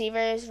 10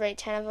 receivers, rate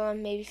 10 of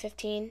them, maybe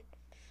 15.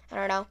 I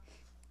don't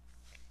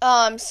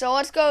know. So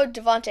let's go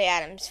Davante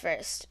Adams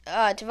first.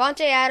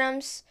 Davante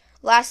Adams,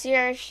 last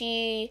year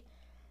he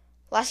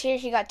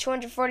got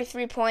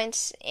 243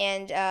 points,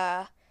 and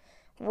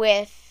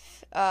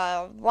with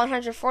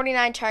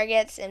 149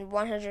 targets and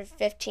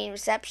 115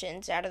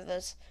 receptions out of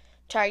those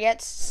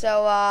targets.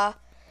 So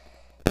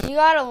he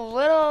got a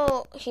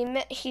little.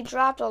 He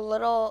dropped a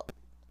little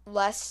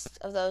less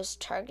of those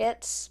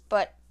targets,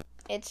 but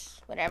it's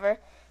whatever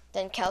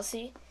than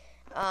Kelsey.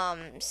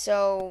 Wait,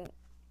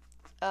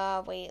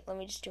 let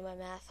me just do my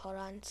math. Hold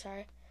on,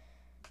 sorry.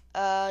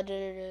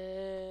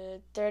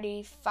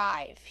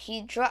 35.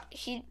 He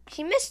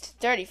missed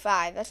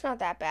 35. That's not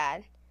that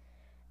bad.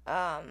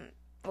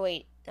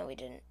 Wait, no, we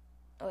didn't.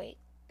 Wait,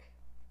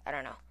 I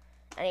don't know.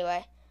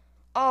 Anyway,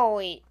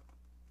 wait.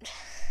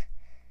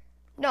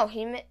 No,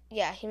 he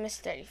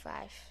missed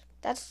 35.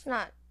 That's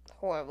not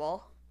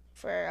horrible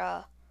for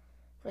a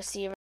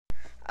receiver.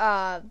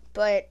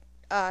 But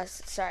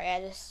sorry,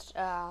 I just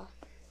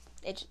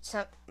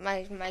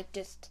my mic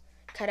just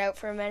cut out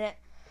for a minute.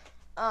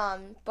 Back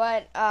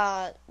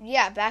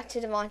to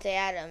Davante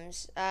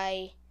Adams.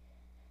 I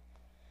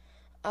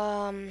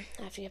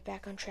have to get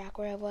back on track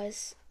where I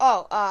was.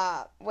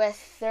 With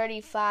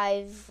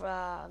 35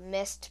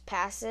 missed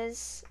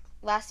passes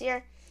last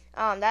year.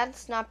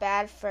 That's not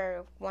bad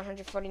for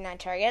 149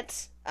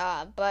 targets. He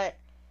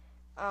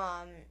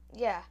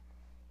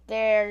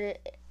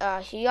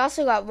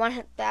also got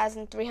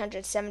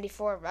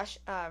 1,374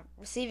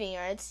 receiving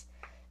yards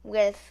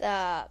with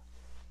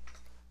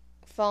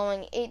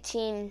following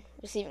 18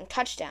 receiving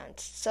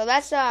touchdowns. So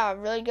that's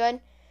really good.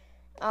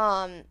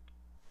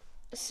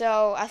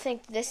 So I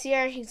think this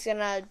year he's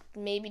gonna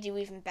maybe do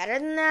even better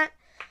than that.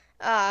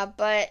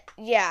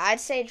 I'd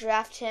say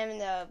draft him in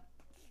the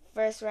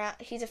first round.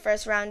 He's a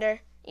first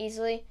rounder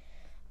easily.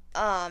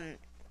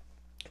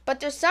 But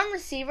there's some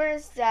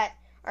receivers that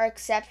are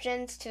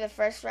exceptions to the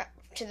first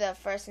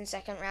and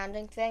second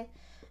rounding thing.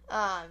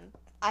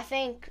 I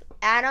think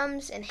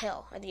Adams and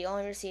Hill are the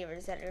only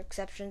receivers that are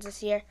exceptions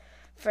this year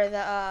for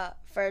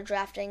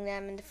drafting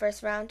them in the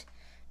first round.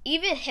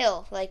 Even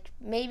Hill, like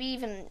maybe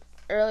even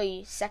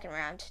early second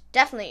round,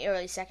 definitely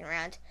early second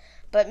round,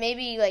 but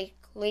maybe like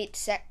late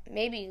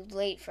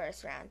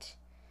first round.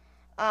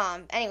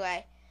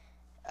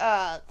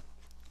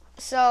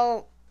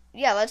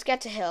 Let's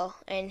get to Hill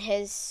and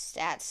his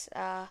stats.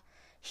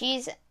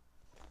 He's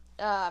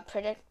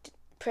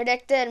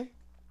predicted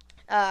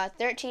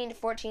 13 to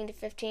 14 to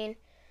 15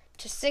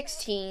 to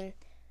 16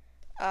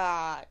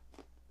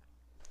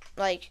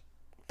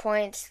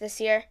 points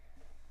this year.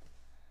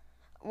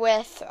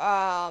 With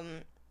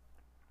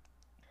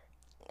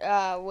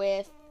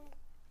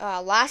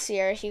last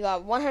year he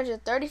got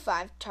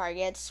 135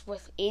 targets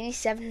with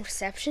 87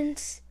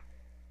 receptions.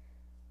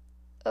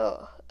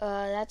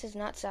 That does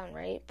not sound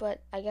right, but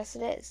I guess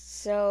it is.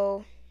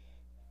 So,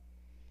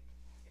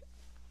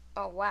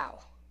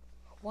 wow.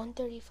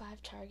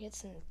 135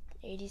 targets and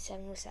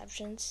 87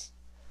 receptions.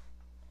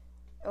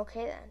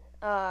 Okay then.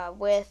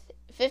 With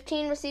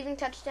 15 receiving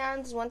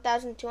touchdowns,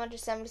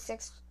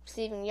 1,276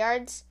 receiving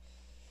yards.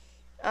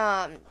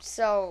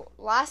 So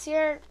last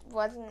year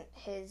wasn't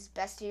his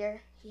best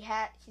year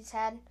he's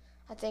had.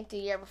 I think the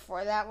year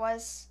before that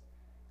was.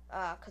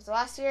 Because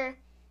last year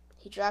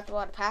he dropped a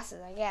lot of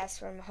passes, I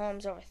guess, where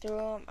Mahomes overthrew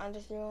him,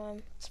 underthrew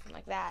him, something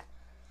like that.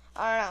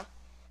 I don't know.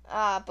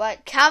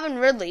 But Calvin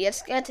Ridley,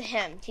 let's get to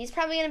him. He's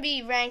probably going to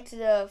be ranked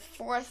the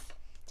 4th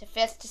to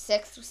 5th to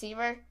 6th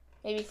receiver,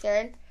 maybe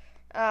 3rd,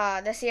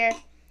 this year.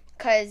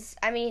 Because,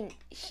 I mean,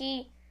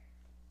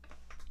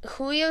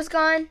 Julio's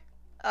gone.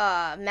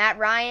 Matt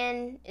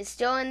Ryan is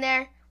still in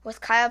there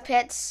with Kyle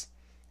Pitts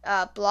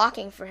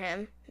blocking for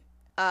him.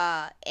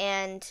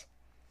 And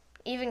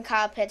even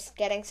Kyle Pitts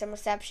getting some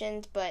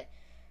receptions, but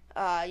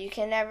you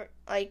can never,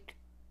 like,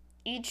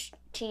 each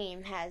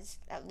team has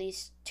at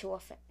least two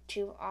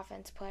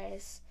offense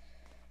players.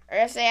 Or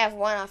if they have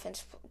one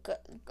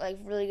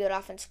really good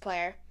offense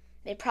player,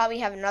 they probably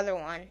have another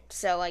one.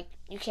 So, like,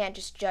 you can't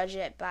just judge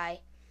it by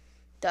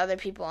the other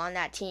people on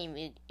that team.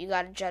 You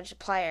got to judge the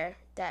player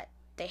that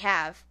they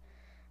have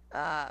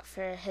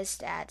for his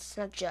stats.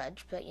 Not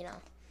judge, but, you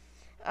know.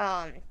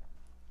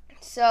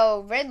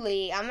 So,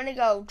 Ridley, I'm going to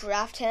go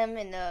draft him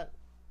in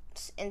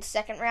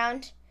second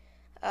round.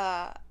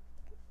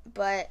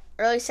 But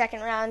early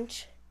second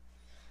round,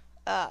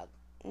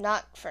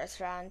 not first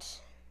round,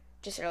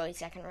 just early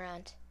second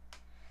round.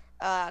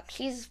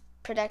 He's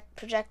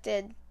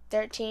projected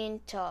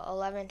 13 to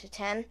 11 to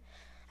 10.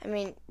 I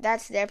mean,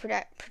 that's their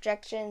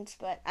projections,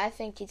 but I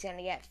think he's going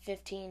to get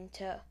 15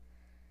 to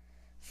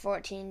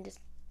 14 to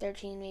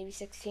 13, maybe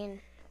 16,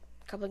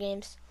 a couple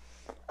games.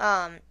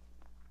 But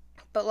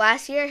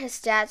last year, his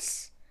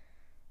stats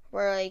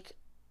were like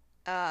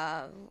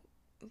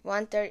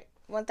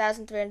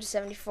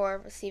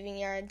 1,374 receiving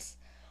yards,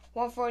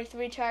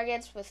 143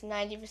 targets with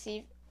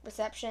 90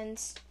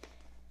 receptions,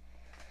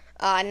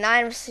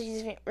 9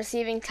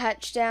 receiving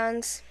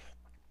touchdowns.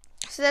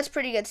 So that's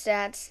pretty good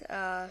stats.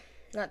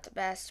 Not the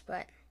best,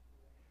 but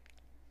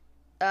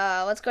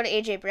let's go to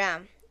A.J.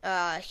 Brown.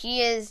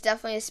 He is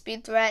definitely a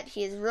speed threat.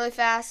 He is really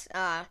fast,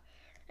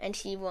 and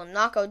he will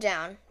not go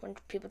down when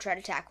people try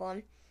to tackle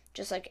him,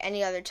 just like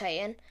any other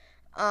Titan.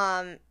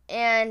 I'm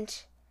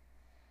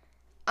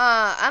going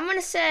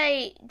to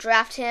say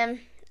draft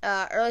him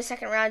early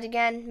second round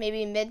again,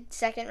 maybe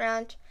mid-second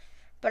round.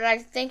 But I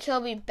think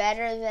he'll be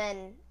better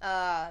than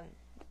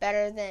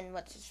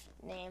what's his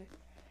name?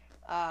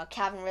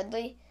 Calvin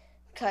Ridley.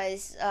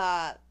 Because,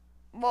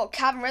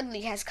 Calvin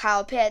Ridley has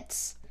Kyle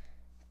Pitts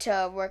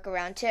to work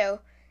around too.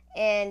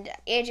 And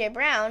A.J.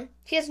 Brown,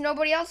 he has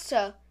nobody else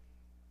to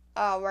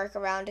work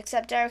around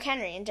except Derrick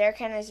Henry. And Derrick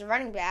Henry is a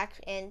running back.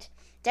 And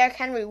Derrick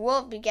Henry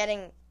will be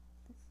getting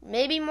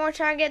maybe more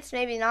targets,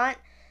 maybe not,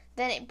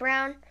 than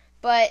Brown.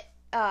 But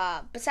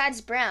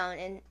besides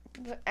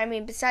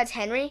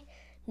Henry,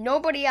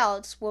 nobody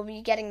else will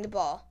be getting the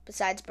ball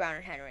besides Brown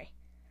and Henry.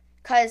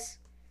 Because,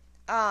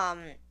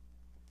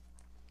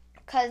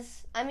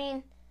 I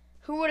mean,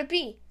 who would it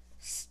be?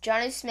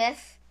 Johnny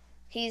Smith,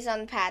 he's on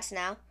the Pats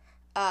now.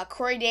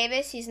 Corey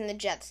Davis, he's in the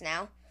Jets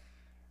now.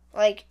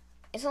 Like,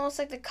 it's almost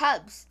like the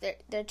Cubs.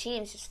 Their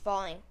team's just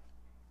falling,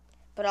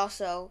 but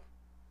also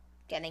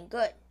getting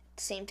good at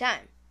the same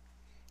time.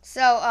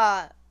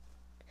 So,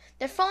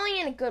 they're falling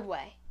in a good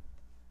way.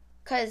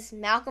 Because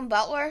Malcolm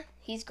Butler,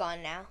 he's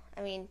gone now.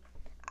 I mean,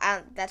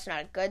 that's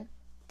not a good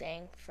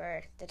thing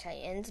for the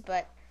Titans,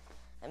 but,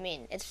 I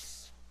mean,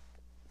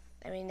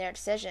 their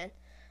decision.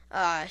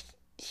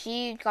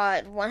 He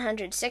got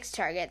 106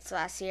 targets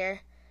last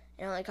year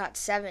and only caught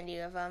 70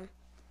 of them.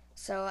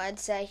 So I'd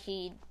say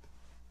he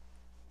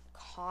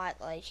got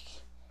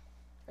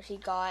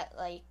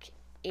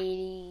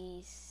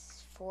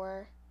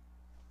 84,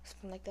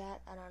 something like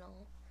that. I don't know.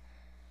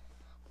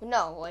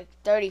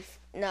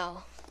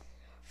 No,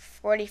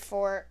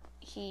 44.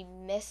 He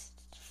missed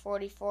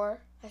 44,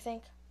 I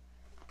think.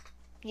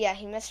 Yeah,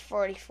 he missed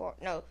 44.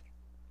 No,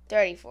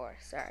 34,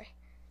 sorry.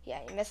 Yeah,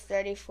 he missed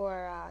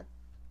 34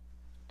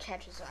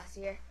 catches last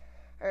year,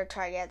 or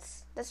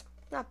targets. That's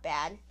not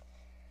bad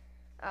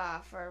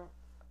for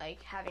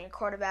having a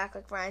quarterback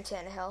like Ryan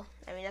Tannehill.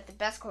 I mean, not the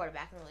best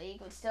quarterback in the league,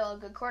 but still a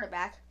good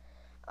quarterback.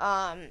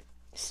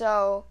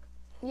 So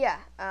yeah,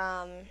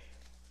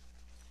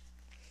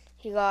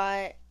 he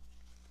got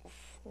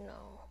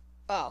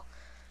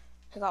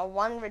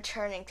one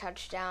returning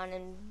touchdown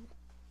and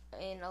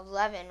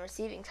 11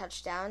 receiving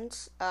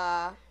touchdowns.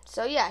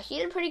 So yeah, he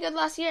did pretty good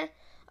last year.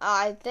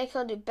 I think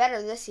he'll do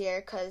better this year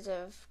because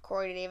of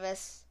Corey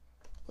Davis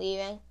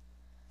leaving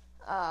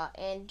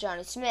and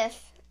Johnny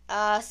Smith.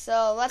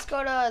 So let's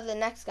go to the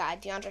next guy,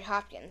 DeAndre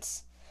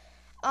Hopkins.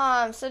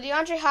 So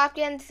DeAndre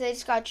Hopkins, they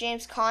just got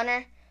James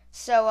Conner.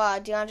 So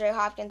DeAndre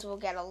Hopkins will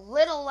get a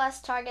little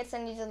less targets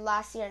than he did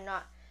last year,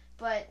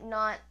 but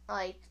not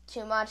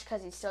too much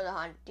because he's still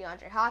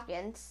DeAndre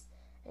Hopkins,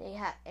 and he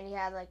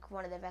had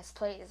one of the best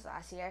plays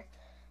last year.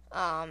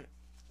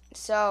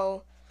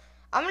 So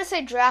I'm gonna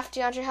say draft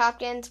DeAndre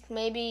Hopkins,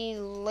 maybe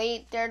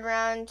late third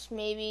round,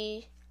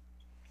 maybe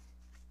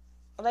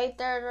late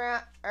third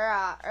round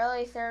or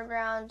early third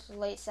round,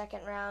 late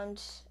second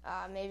round,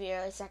 maybe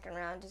early second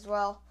round as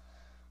well.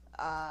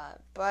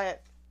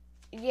 But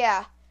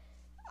yeah,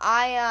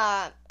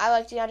 I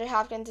like DeAndre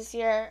Hopkins this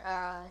year.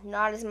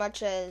 Not as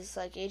much as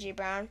A.J.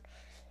 Brown,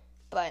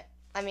 but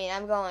I mean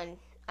I'm going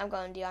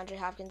DeAndre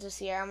Hopkins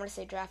this year. I'm gonna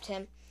say draft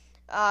him.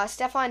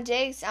 Stephon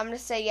Diggs, I'm gonna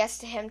say yes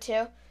to him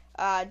too.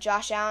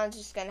 Josh Allen's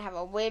just going to have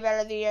a way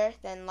better year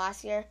than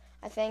last year,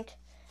 I think.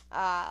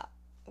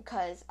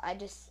 Because I'm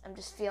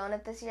just feeling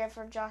it this year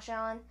for Josh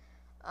Allen.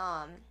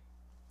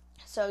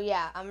 So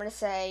yeah, I'm going to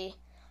say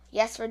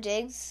yes for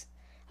Diggs.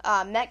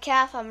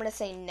 Metcalf, I'm going to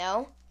say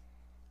no.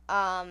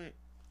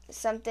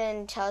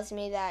 Something tells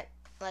me that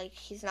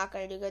he's not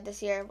going to do good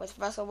this year with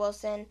Russell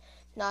Wilson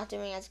not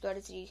doing as good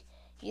as he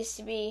used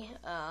to be.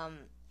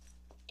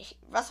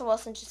 Russell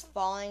Wilson's just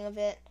falling a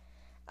bit.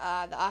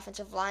 The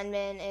offensive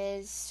lineman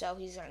is, so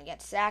he's going to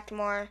get sacked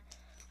more.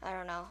 I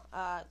don't know.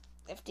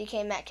 If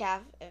DK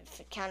Metcalf, if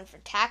it counted for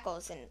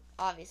tackles, then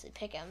obviously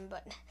pick him.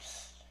 But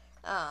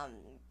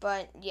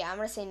yeah, I'm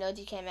going to say no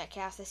DK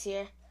Metcalf this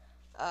year.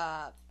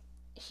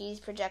 He's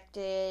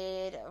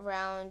projected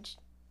around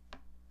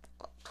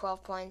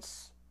 12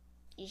 points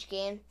each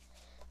game.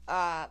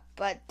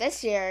 But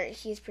this year,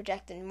 he's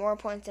projected more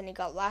points than he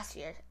got last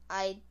year.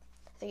 I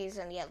think he's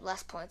going to get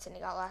less points than he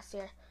got last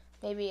year.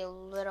 Maybe a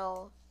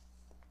little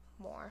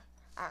more.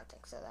 I don't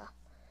think so, though.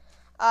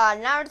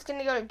 Now we're just going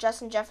to go to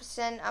Justin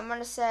Jefferson. I'm going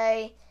to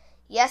say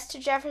yes to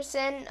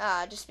Jefferson,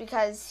 just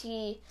because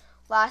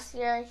last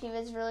year he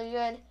was really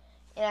good.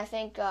 And I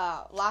think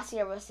last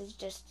year was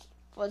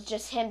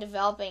just him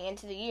developing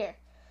into the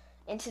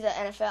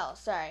NFL,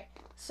 sorry.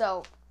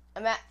 So,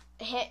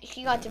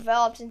 he got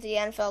developed into the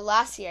NFL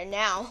last year.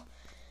 Now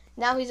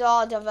he's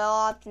all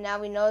developed.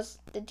 Now he knows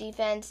the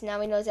defense.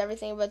 Now he knows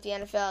everything about the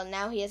NFL.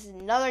 Now he has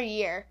another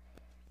year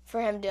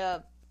for him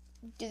to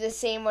do the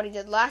same what he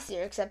did last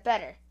year, except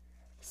better.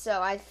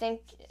 So I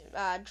think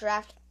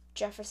draft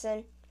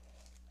Jefferson.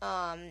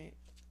 And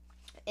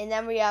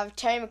then we have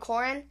Terry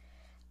McLaurin.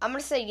 I'm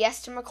going to say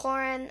yes to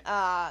McLaurin.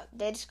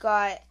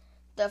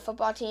 The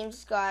football team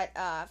just got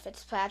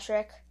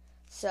Fitzpatrick.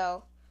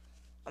 So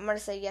I'm going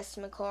to say yes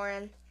to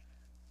McLaurin.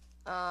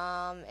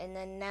 And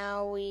then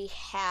now we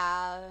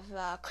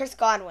have Chris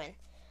Godwin.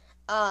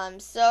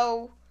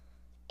 So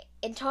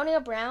Antonio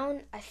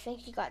Brown, I think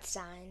he got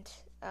signed.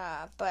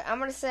 But I'm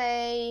going to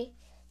say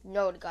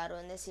no to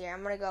Godwin this year.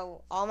 I'm going to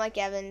go all Mike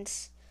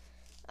Evans.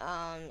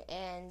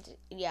 And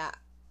yeah,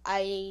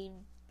 I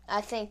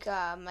think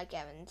Mike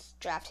Evans,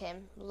 draft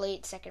him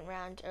late second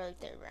round, early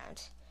third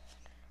round.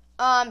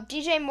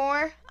 DJ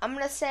Moore, I'm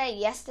going to say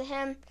yes to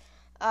him.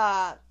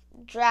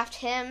 Draft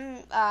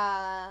him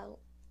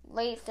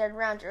late third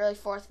round, early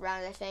fourth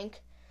round, I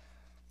think.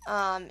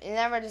 And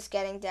then we're just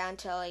getting down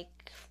to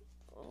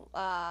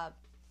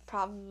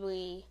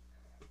probably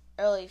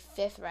early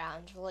fifth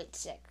round, late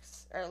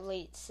sixth,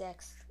 late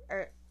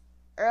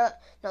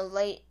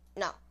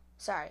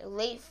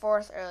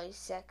fourth, early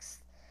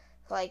sixth,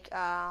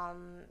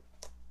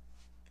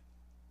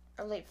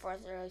 or late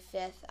fourth, early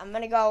fifth. I'm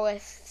gonna go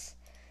with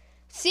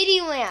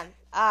CeeDee Lamb.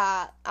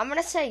 I'm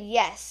gonna say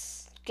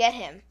yes, get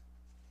him,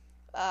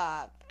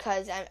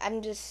 because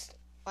I'm just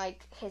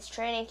his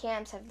training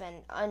camps have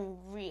been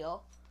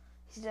unreal.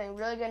 He's doing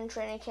really good in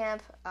training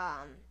camp.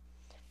 But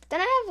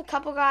then I have a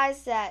couple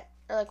guys that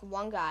are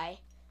one guy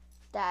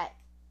that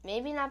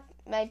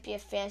might be a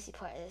fantasy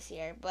player this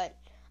year, but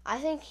I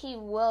think he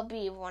will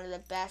be one of the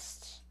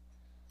best,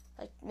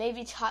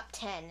 maybe top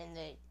 10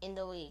 in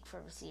the league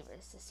for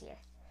receivers this year.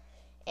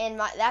 And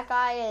that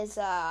guy is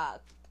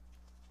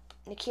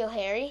N'Keal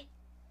Harry.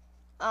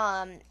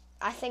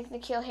 I think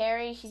N'Keal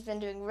Harry, he's been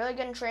doing really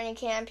good in training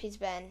camp. He's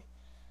been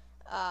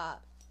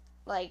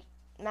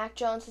Mac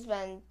Jones has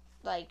been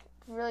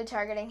really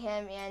targeting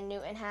him, and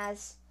Newton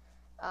has.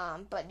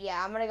 But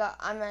yeah, I'm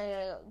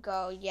gonna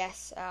go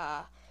yes,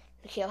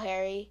 N'Keal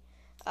Harry.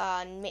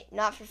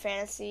 Not for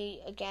fantasy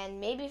again.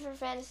 Maybe for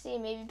fantasy.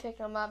 Maybe pick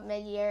him up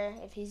mid-year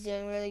if he's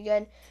doing really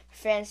good for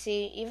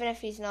fantasy. Even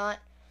if he's not,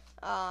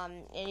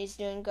 and he's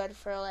doing good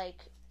for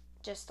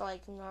just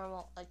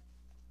normal,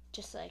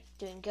 just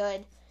doing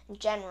good in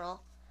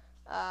general.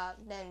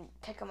 Then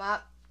pick him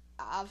up.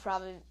 I'll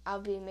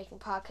be making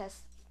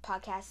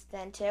podcasts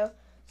then too.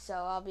 So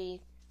I'll be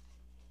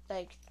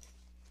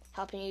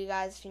helping you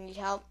guys if you need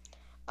help.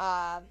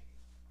 But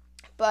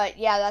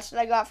yeah, that's what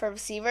I got for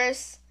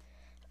receivers.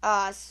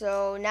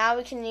 So now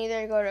we can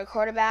either go to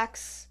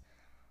quarterbacks,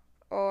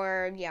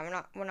 or yeah,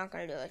 we're not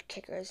gonna do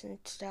kickers and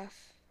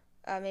stuff.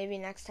 Maybe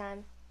next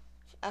time.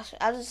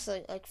 I'll just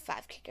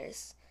 5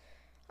 kickers.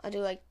 I'll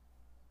do I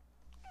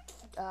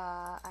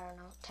don't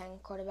know, 10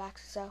 quarterbacks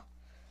or so.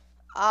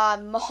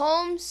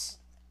 Mahomes,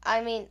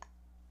 I mean,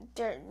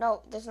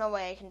 there's no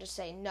way I can just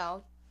say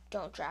no,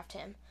 don't draft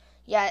him.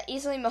 Yeah,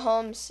 easily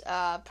Mahomes,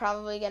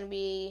 probably going to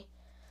be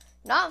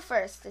not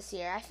first this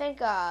year. I think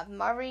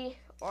Murray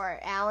or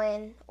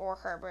Allen or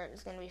Herbert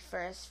is going to be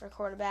first for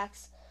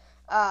quarterbacks.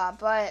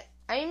 But,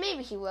 I mean,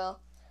 maybe he will.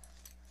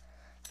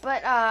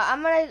 But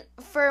I'm going to,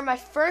 for my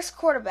first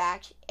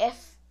quarterback,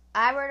 if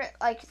I were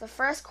to, the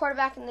first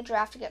quarterback in the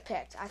draft to get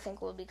picked, I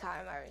think would be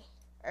Kyler Murray.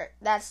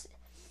 That's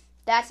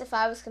if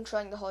I was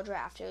controlling the whole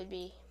draft, it would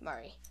be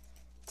Murray.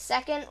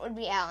 Second would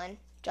be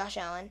Josh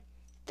Allen.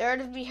 Third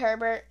would be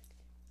Herbert.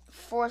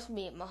 Fourth would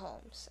be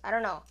Mahomes. I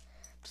don't know.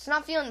 I'm just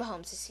not feeling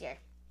Mahomes this year.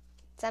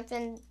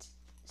 Something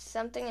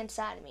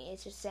inside of me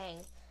is just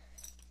saying,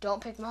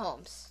 don't pick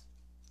Mahomes.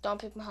 don't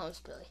pick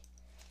Mahomes, Billy.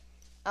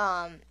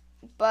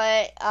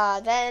 But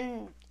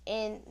then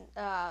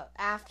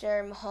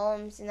after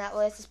Mahomes in that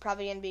list is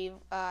probably going to be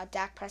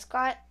Dak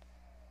Prescott.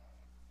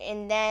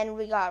 And then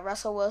we got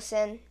Russell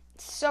Wilson.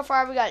 So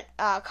far we got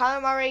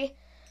Kyler Murray,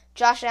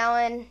 Josh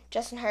Allen,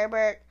 Justin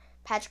Herbert,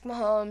 Patrick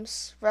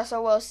Mahomes,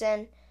 Russell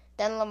Wilson,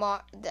 then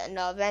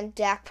then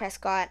Dak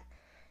Prescott.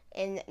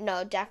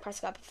 Dak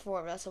Prescott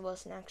before Russell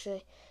Wilson,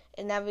 actually.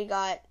 And then we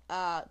got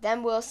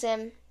then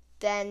Wilson,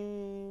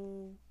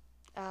 then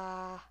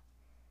I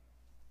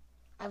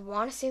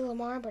want to say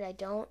Lamar, but I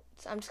don't.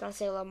 So I'm just going to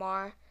say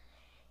Lamar.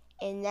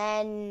 And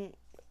then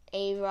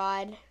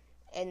A-Rod.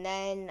 And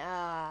then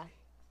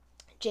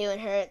Jalen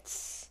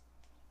Hurts.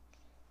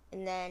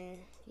 And then,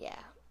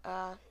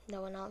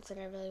 no one else that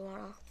I really want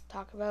to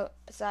talk about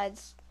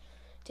besides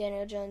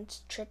Daniel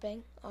Jones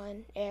tripping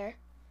on air.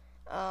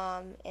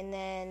 And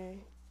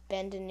then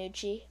Ben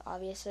DiNucci,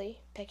 obviously.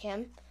 Pick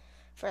him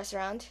first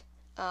round.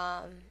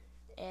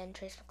 And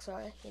Trace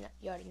McSorley,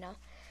 you already know.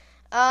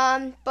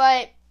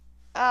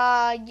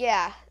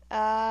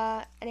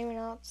 Anyone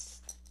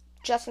else?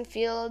 Justin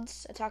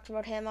Fields, I talked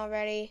about him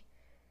already.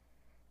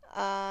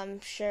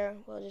 Sure,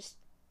 we'll just...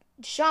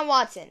 Deshaun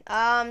Watson.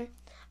 I'm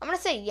going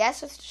to say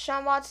yes with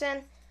Deshaun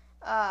Watson.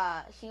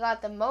 He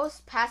got the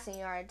most passing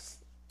yards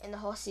in the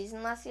whole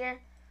season last year,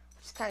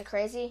 which is kind of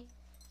crazy.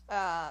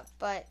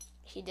 But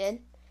he did.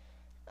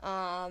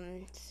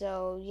 You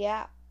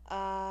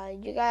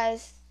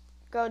guys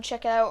go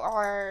check out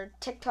our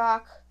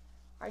TikTok,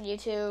 our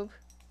YouTube,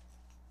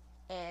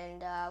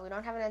 and we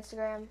don't have an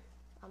Instagram.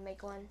 I'll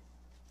make one,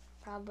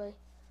 probably.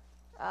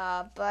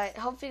 But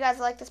hopefully you guys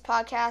like this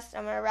podcast.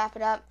 I'm going to wrap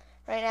it up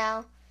right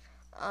now.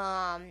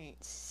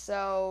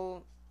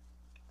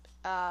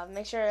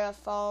 Make sure to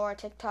follow our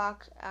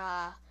TikTok,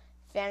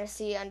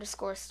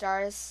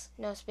 fantasy_stars,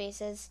 no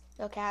spaces,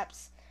 no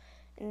caps.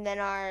 And then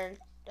our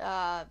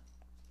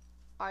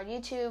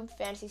YouTube,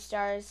 Fantasy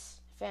Stars,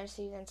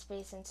 Fantasy then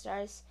space and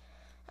stars.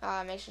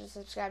 Make sure to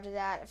subscribe to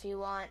that if you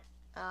want.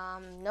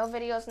 No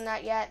videos on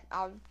that yet.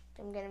 I'm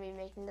going to be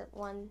making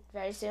one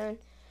very soon.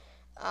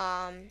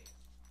 You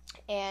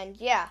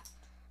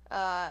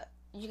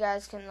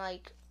guys can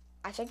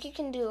I think you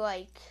can do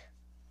like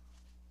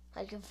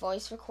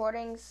voice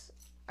recordings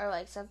or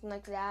something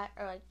like that,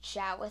 or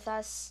chat with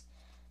us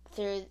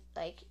through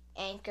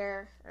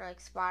Anchor or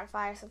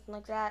Spotify or something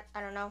like that.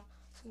 I don't know,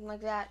 something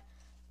like that.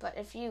 But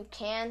if you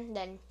can,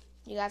 then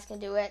you guys can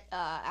do it.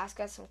 Ask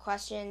us some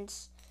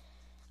questions.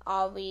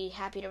 I'll be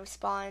happy to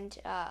respond.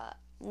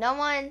 No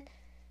one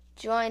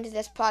joined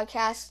this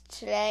podcast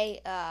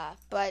today,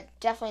 but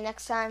definitely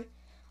next time.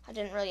 I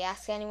didn't really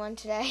ask anyone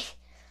today.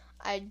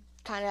 I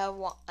kind of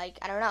want, I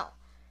don't know.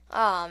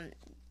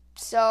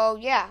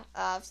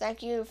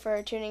 Thank you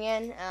for tuning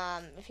in.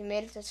 If you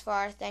made it this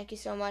far, thank you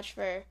so much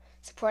for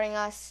supporting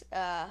us.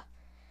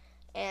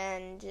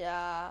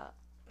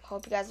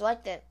 Hope you guys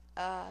liked it.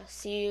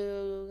 See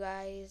you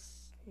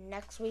guys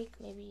next week,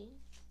 maybe.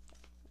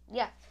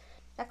 Yeah,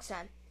 next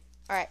time.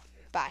 All right,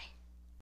 bye.